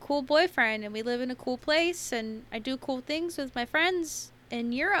a cool boyfriend and we live in a cool place and I do cool things with my friends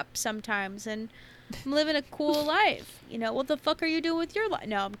in Europe sometimes, and I'm living a cool life. What the fuck are you doing with your life?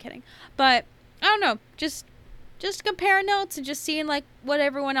 No, I'm kidding. But I don't know, just compare notes and just seeing like what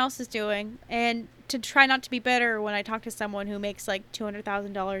everyone else is doing, and to try not to be bitter when I talk to someone who makes like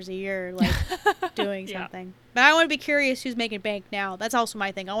 $200,000 a year, like doing Yeah. something. But I want to be curious who's making bank now. That's also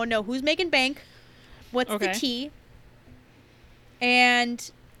my thing. I want to know who's making bank, what's the Okay. tea,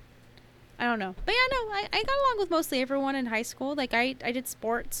 and I don't know. But yeah, no, I got along with mostly everyone in high school. Like, I did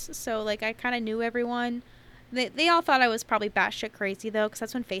sports, so like I kind of knew everyone. They all thought I was probably batshit crazy though, because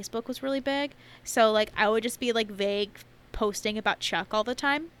that's when Facebook was really big. So like I would just be like vague posting about Chuck all the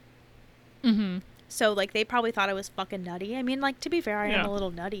time. Mm-hmm. So like they probably thought I was fucking nutty. I mean, like, to be fair, I am Yeah. a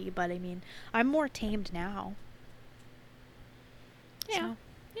little nutty, but I mean, I'm more tamed now. Yeah. So,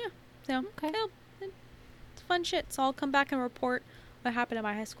 yeah. So Okay. it's fun shit. So I'll come back and report what happened at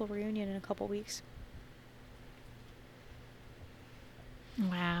my high school reunion in a couple weeks.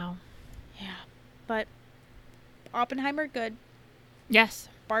 Wow. Yeah. But Oppenheimer good. Yes.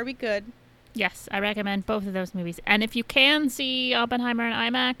 Barbie good. Yes, I recommend both of those movies. And if you can see Oppenheimer in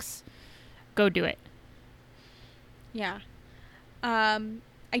IMAX, go do it. Yeah.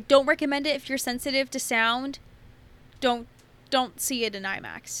 I don't recommend it if you're sensitive to sound. Don't see it in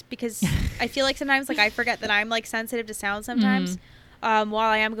IMAX, because I feel like sometimes like I forget that I'm like sensitive to sound sometimes. While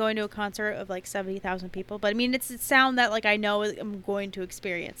I am going to a concert of like 70,000 people, but I mean it's sound that like I know I'm going to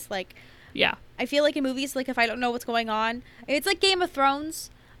experience. Like, Yeah. I feel like in movies, like if I don't know what's going on, it's like Game of Thrones,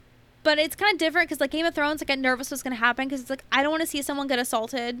 but it's kind of different because like Game of Thrones, I get nervous what's gonna happen because it's like I don't want to see someone get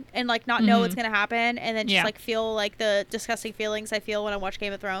assaulted and like not know what's gonna happen and then just like feel like the disgusting feelings I feel when I watch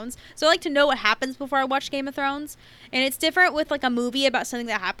Game of Thrones. So I like to know what happens before I watch Game of Thrones, and it's different with like a movie about something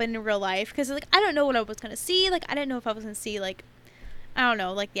that happened in real life because like I don't know what I was gonna see. Like I didn't know if I was gonna see like, I don't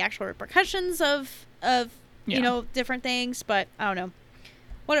know, like the actual repercussions of you know, different things, but I don't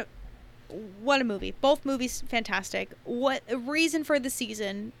know. What a movie. Both movies fantastic. What a reason for the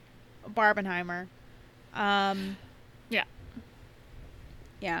season, Barbenheimer. Yeah.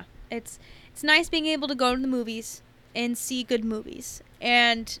 Yeah. It's nice being able to go to the movies and see good movies.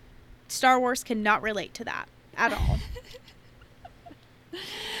 And Star Wars cannot relate to that at all.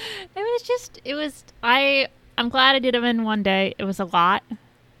 I'm glad I did them in one day. It was a lot.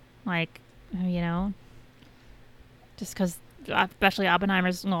 Like, you know, just because, especially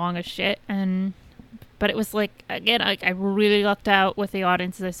Oppenheimer's long as shit. But it was like, again, I really lucked out with the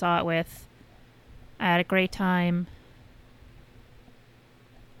audiences I saw it with. I had a great time.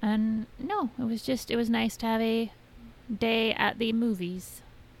 And no, it was nice to have a day at the movies.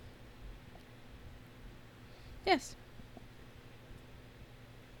 Yes.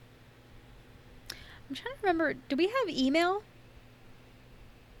 I'm trying to remember, do we have email?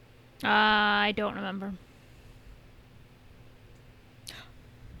 I don't remember.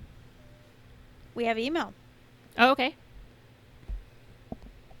 We have email. Oh, okay.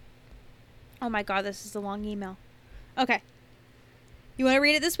 Oh my god, this is a long email. Okay. You want to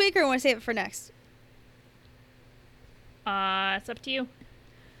read it this week or want to save it for next? It's up to you.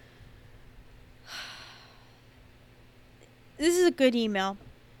 This is a good email.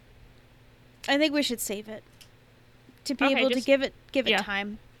 I think we should save it to be Okay, able to just- give it yeah.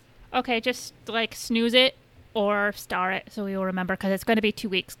 time. Okay, just like snooze it or star it so we will remember, because it's going to be 2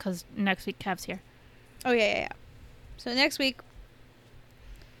 weeks because next week Kev's here. Oh yeah. So next week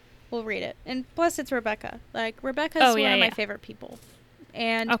we'll read it. And plus it's Rebecca. Like Rebecca's one of my favorite people.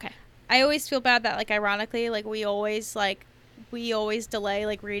 And Okay. I always feel bad that like ironically like we always delay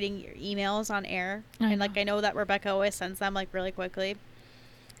like reading your emails on air. I And like know. I know that Rebecca always sends them like really quickly,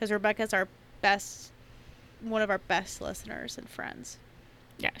 because Rebecca's one of our best listeners and friends.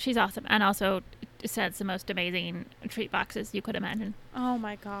 Yeah, she's awesome. And also sends the most amazing treat boxes you could imagine. Oh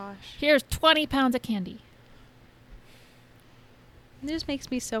my gosh. Here's 20 pounds of candy. It just makes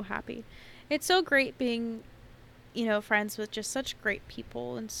me so happy. It's so great being, you know, friends with just such great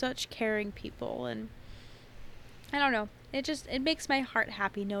people and such caring people. And I don't know. It makes my heart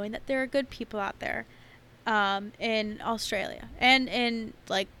happy knowing that there are good people out there in Australia and in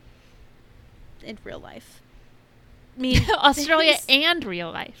real life. I mean, Australia and real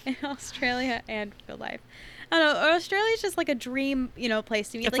life. in Australia and real life. I don't know. Australia's just like a dream, you know, place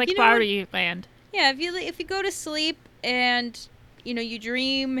to me. It's like you know, Barbie land. yeah, if you go to sleep and you know you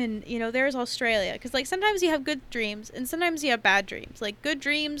dream and you know there's Australia, because like sometimes you have good dreams and sometimes you have bad dreams. Like good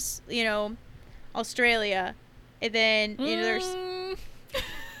dreams, you know, Australia, and then you know there's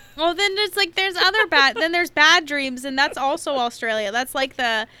well then there's other bad then there's bad dreams, and that's also Australia. That's like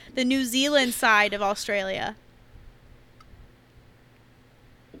the New Zealand side of Australia.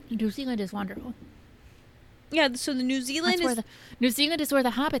 New Zealand is wonderful. Yeah, so the New Zealand is New Zealand is where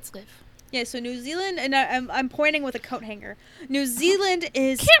the hobbits live. yeah. So New Zealand, and I'm pointing with a coat hanger. New Zealand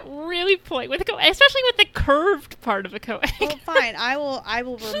is. Can't really point with the coat, especially with the curved part of the coat. Well, fine. I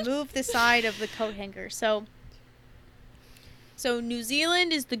will remove the side of the coat hanger. So New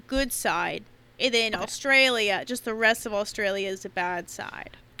Zealand is the good side, and then Okay. Australia, just the rest of Australia is the bad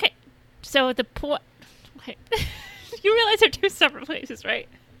side. Okay, so the point. You realize they're two separate places, right?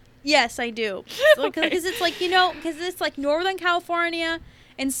 Yes, I do. Okay. Because it's like, you know, because it's like Northern California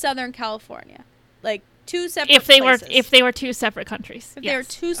and Southern California, like two separate. If they were two separate countries. If they were Yes.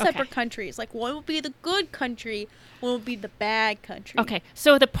 two separate Okay. countries, like one would be the good country, one would be the bad country. Okay,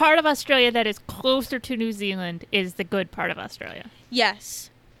 so the part of Australia that is closer to New Zealand is the good part of Australia.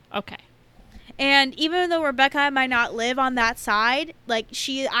 Yes. Okay. And even though Rebecca might not live on that side, like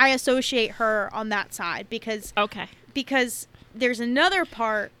I associate her on that side because Okay. there's another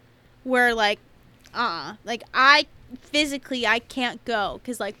part where like I physically I can't go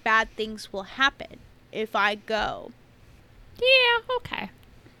because like bad things will happen if I go. Yeah. Okay.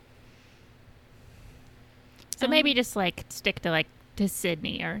 So maybe just like stick to to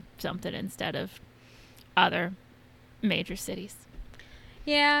Sydney or something instead of other major cities.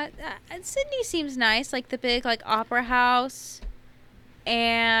 Yeah, Sydney seems nice, like the big like opera house,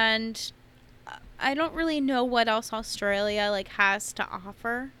 and I don't really know what else Australia like has to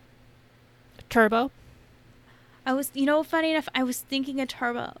offer. Turbo. Funny enough, I was thinking of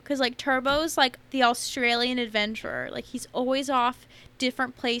Turbo because like Turbo's like the Australian adventurer. Like he's always off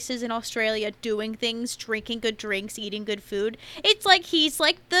different places in Australia doing things, drinking good drinks, eating good food. It's like he's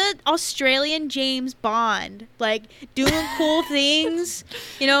like the Australian James Bond, like doing cool things,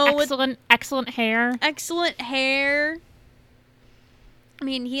 Excellent hair. Excellent hair. I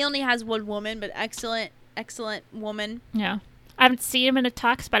mean, he only has one woman, but excellent woman. Yeah. I haven't seen him in a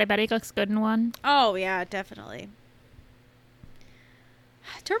tux, but I bet he looks good in one. Oh, yeah, definitely.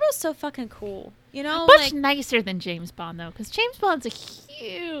 Turbo's so fucking cool. Much nicer than James Bond, though, because James Bond's a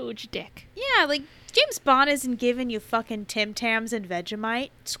huge dick. Yeah, like, James Bond isn't giving you fucking Tim Tams and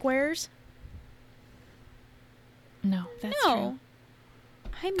Vegemite squares. No, that's true.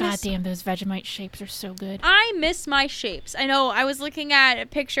 God damn, those Vegemite shapes are so good. I miss my shapes. I know, I was looking at a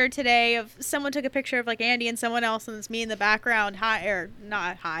picture today of, someone took a picture of, like, Andy and someone else, and it's me in the background,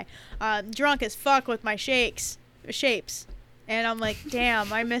 drunk as fuck with my shapes. And I'm like,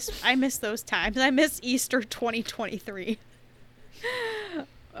 damn, I miss those times. I miss Easter 2023.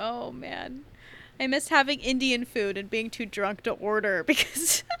 Oh, man. I miss having Indian food and being too drunk to order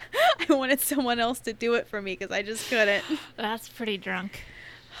because I wanted someone else to do it for me because I just couldn't. That's pretty drunk.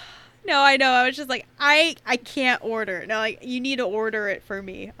 No, I know. I was just like, I can't order. No, like, you need to order it for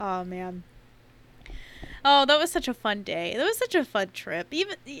me. Oh, man. Oh, that was such a fun day. That was such a fun trip.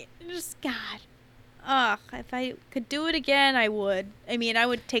 Even, just, God. Ugh, if I could do it again, I would. I mean, I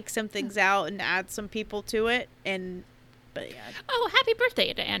would take some things out and add some people to it, but yeah. Oh, happy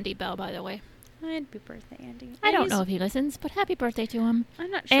birthday to Andy Bell, by the way. Happy birthday, Andy. I don't know if he listens, but happy birthday to him.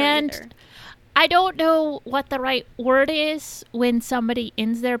 I'm not sure either. I don't know what the right word is when somebody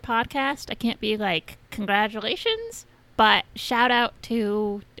ends their podcast. I can't be like, congratulations, but shout out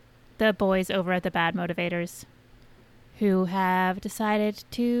to the boys over at the Bad Motivators who have decided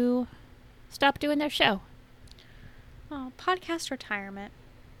to stop doing their show. Oh, podcast retirement.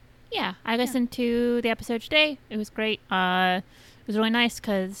 Yeah, I listened to the episode today. It was great. It was really nice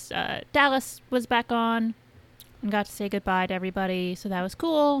because Dallas was back on and got to say goodbye to everybody, so that was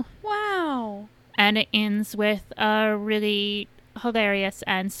cool. Wow. And it ends with a really hilarious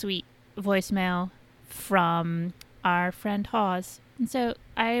and sweet voicemail from our friend Hawes. And so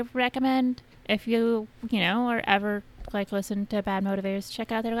I recommend, if you are ever listen to Bad Motivators,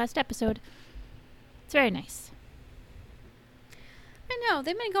 check out their last episode. It's very nice. I know.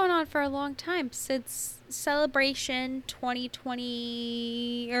 They've been going on for a long time, since Celebration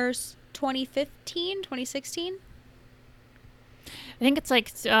 2020 or 2015, 2016. I think it's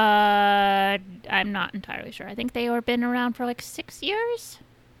like, I'm not entirely sure. I think they were been around for like 6 years.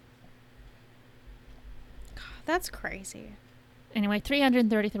 God, that's crazy. Anyway,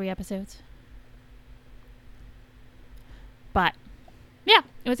 333 episodes. But, yeah,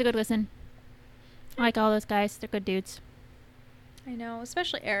 it was a good listen. I like all those guys. They're good dudes. I know,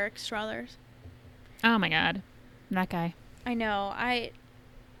 especially Eric Struthers. Oh my god. That guy. I know. I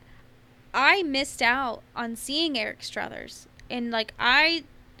missed out on seeing Eric Struthers. And, like, I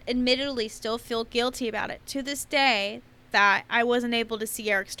admittedly still feel guilty about it to this day that I wasn't able to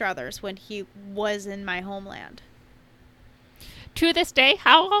see Eric Struthers when he was in my homeland. To this day?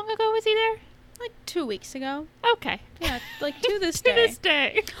 How long ago was he there? Like 2 weeks ago. Okay. Yeah, like to this day. To this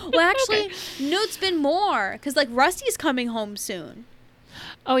day. Well, actually, no, it's been more. Because, like, Rusty's coming home soon.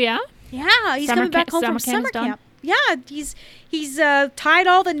 Oh, yeah? Yeah, he's coming back home from summer camp. Yeah, he's tied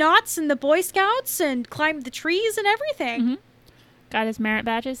all the knots in the Boy Scouts and climbed the trees and everything. Mm-hmm. Got his merit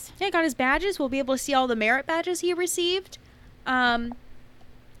badges? Yeah, got his badges. We'll be able to see all the merit badges he received. Yeah,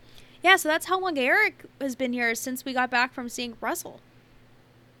 so that's how long Eric has been here since we got back from seeing Russell.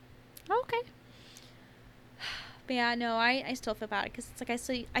 Okay. But yeah, no, I still feel bad because it's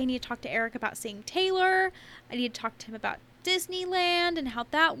like I need to talk to Eric about seeing Taylor. I need to talk to him about Disneyland and how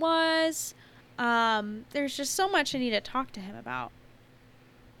that was. There's just so much I need to talk to him about.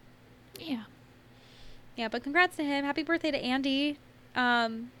 Yeah. Yeah, but congrats to him. Happy birthday to Andy.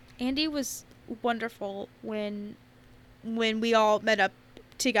 Andy was wonderful when we all met up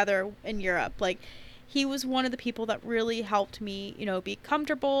together in Europe. Like, he was one of the people that really helped me, be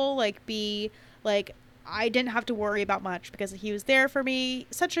comfortable, I didn't have to worry about much because he was there for me.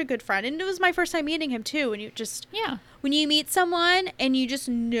 Such a good friend. And it was my first time meeting him too. And when you meet someone and you just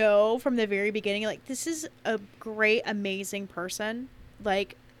know from the very beginning, like, this is a great, amazing person.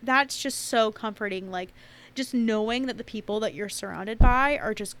 Like, that's just so comforting. Like, just knowing that the people that you're surrounded by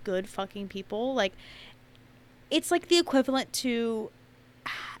are just good fucking people, like, it's like the equivalent to,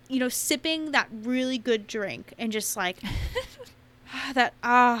 you know, sipping that really good drink and just like that,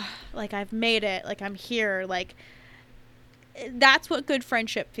 like, I've made it, like, I'm here, like, that's what good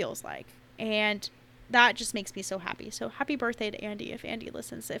friendship feels like. And that just makes me so happy. So happy birthday to Andy if Andy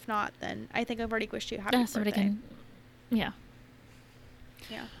listens. If not, then I think I've already wished you a happy birthday. Yeah.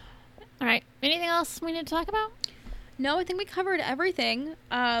 All right. Anything else we need to talk about? No, I think we covered everything.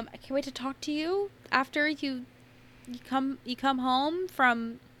 I can't wait to talk to you after you come home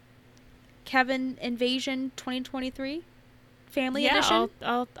from Kevin Invasion 2023 Family Edition.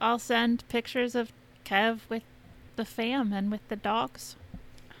 I'll send pictures of Kev with the fam and with the dogs.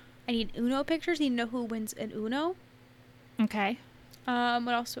 I need Uno pictures. I need to know who wins an Uno. Okay. What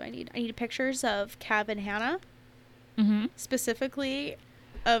else do I need? I need pictures of Kev and Hannah. Mm-hmm. Specifically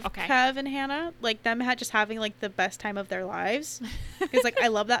of Kev and Hannah. Like, them just having, like, the best time of their lives. Because, like, I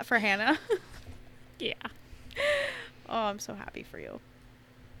love that for Hannah. Yeah. Oh, I'm so happy for you.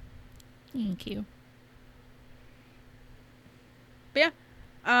 Thank you. But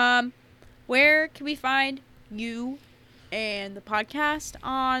yeah. Where can we find you and the podcast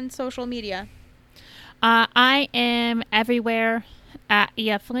on social media? I am everywhere at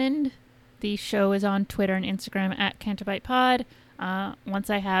EF Lind. The show is on Twitter and Instagram at CantoBitePod. Once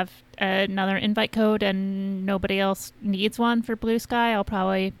I have another invite code and nobody else needs one for Blue Sky, I'll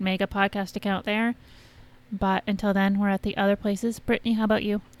probably make a podcast account there. But until then, we're at the other places. Brittany, how about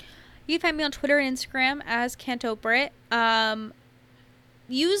you? You can find me on Twitter and Instagram as CantoBrit.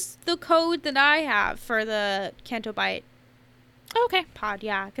 Use the code that I have for the CantoBite Okay. pod,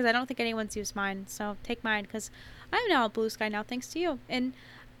 yeah, because I don't think anyone's used mine. So take mine, because I'm now on Blue Sky now, thanks to you. And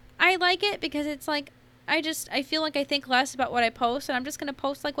I like it because it's like, I feel like I think less about what I post, and I'm just going to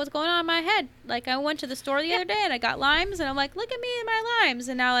post like what's going on in my head. Like, I went to the store the other day and I got limes, and I'm like, look at me and my limes.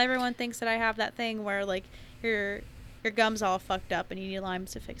 And now everyone thinks that I have that thing where, like, your gum's all fucked up and you need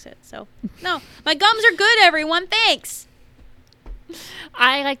limes to fix it. So, no, my gums are good, everyone. Thanks.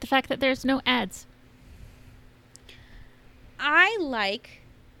 I like the fact that there's no ads. I like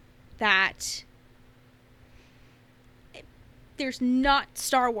that there's not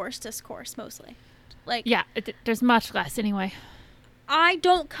Star Wars discourse, mostly. Like, Yeah, there's much less anyway. I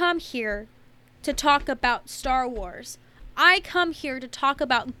don't come here to talk about Star Wars. I come here to talk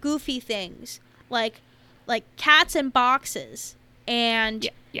about goofy things like cats in boxes and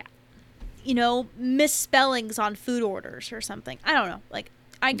Yeah. you know, misspellings on food orders or something. I don't know. Like,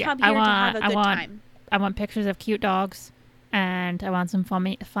 I come here to have a good time. I want pictures of cute dogs, and I want some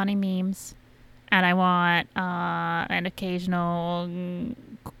funny memes, and I want an occasional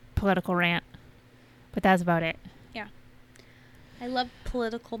political rant. But that's about it. Yeah. I love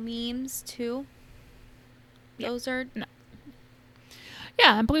political memes, too. Those are... No.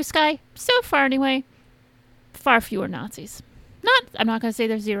 Yeah, and Blue Sky, so far anyway, far fewer Nazis. I'm not going to say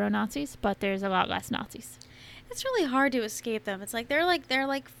there's zero Nazis, but there's a lot less Nazis. It's really hard to escape them. It's like they're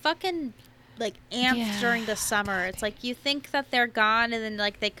like fucking like ants during the summer. It's like you think that they're gone, and then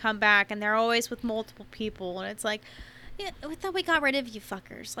like they come back, and they're always with multiple people, and it's like, yeah, we thought we got rid of you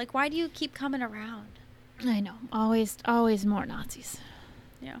fuckers. Like, why do you keep coming around? I know. Always more Nazis.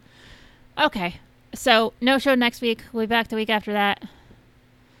 Yeah. Okay. So, no show next week. We'll be back the week after that.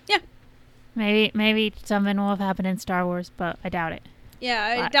 Yeah. Maybe something will have happened in Star Wars, but I doubt it.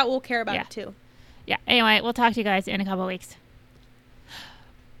 Yeah, I doubt we'll care about it, too. Yeah. Anyway, we'll talk to you guys in a couple of weeks.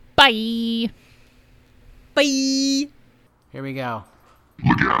 Bye. Bye. Here we go.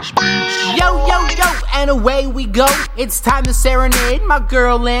 Yo, yo, yo, and away we go. It's time to serenade my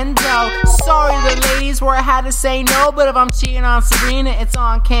girl Lindo. Sorry the ladies where I had to say no, but if I'm cheating on Sabrina, it's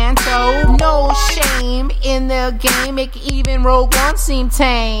on Canto. No shame in the game, make even Rogue One seem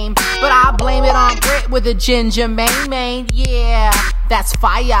tame. But I blame it on Brit with a ginger main. Yeah, that's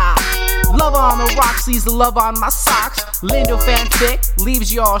fire. Love on the rocks, leaves the love on my socks. Lindo fanfic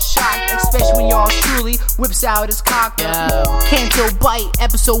leaves y'all shocked, especially when y'all truly whips out his cock. Canto Bite,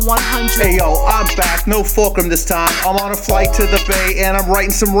 episode 100. Hey yo, I'm back, no fulcrum this time. I'm on a flight to the bay and I'm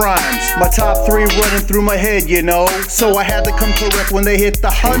writing some rhymes. My top 3 running through my head, you know, so I had to come correct when they hit the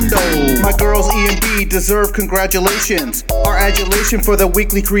hundo. My girls E and B deserve congratulations, our adulation for the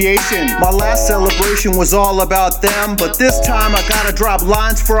weekly creation. My last celebration was all about them, but this time I gotta drop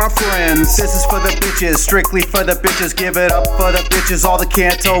lines for our friends. bangs. This is for the bitches, strictly for the bitches. Give it up for the bitches, all the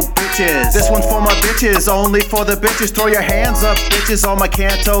Canto bitches. This one's for my bitches, only for the bitches. Throw your hands up, bitches, all my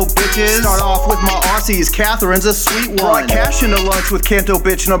Canto bitches. Start off with my Aussies, Catherine's a sweet one. Brought cash into lunch with Canto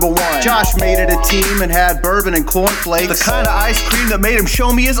bitch number 1. Josh made it a team and had bourbon and cornflakes. The kind of ice cream that made him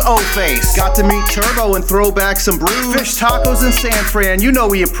show me his O-face. Got to meet Turbo and throw back some brews. Fish tacos in San Fran, you know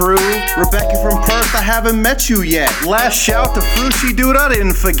we approve. Rebecca from Perth, I haven't met you yet. Last shout to Frushi, dude, I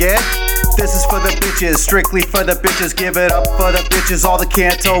didn't forget. This is for the bitches, strictly for the bitches. Give it up for the bitches, all the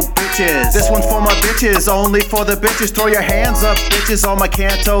Canto bitches. This one's for my bitches, only for the bitches. Throw your hands up, bitches, all my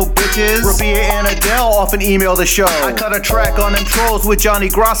Canto bitches. Rabia and Adele often email the show. I cut a track on them trolls with Johnny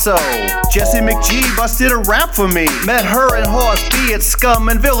Grasso. Jesse McGee busted a rap for me. Met her and Horse B at Scum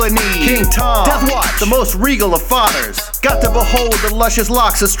and Villainy. King Tom, Deathwatch, the most regal of fathers. Got to behold the luscious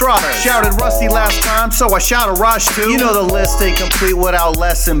locks of Strata. Shouted Rusty last time, so I shout a Rush too. You know the list ain't complete without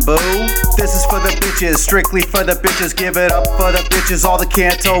Les and Boo. This is for the bitches, strictly for the bitches. Give it up for the bitches, all the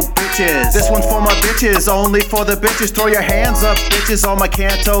Canto bitches. This one's for my bitches, only for the bitches. Throw your hands up, bitches, all my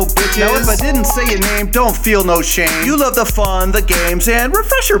Canto bitches. Now if I didn't say your name, don't feel no shame. You love the fun, the games, and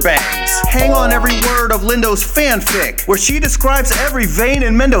refresher bangs. Hang on every word of Lindo's fanfic, where she describes every vein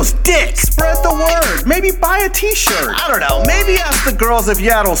in Mendo's dick. Spread the word, maybe buy a t-shirt. I don't know, maybe ask the girls if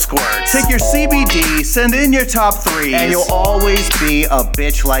Yaddle squirts. Take your CBD, send in your top 3s, and you'll always be a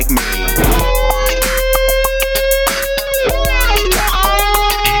bitch like me.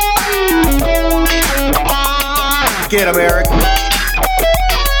 Get him, Eric.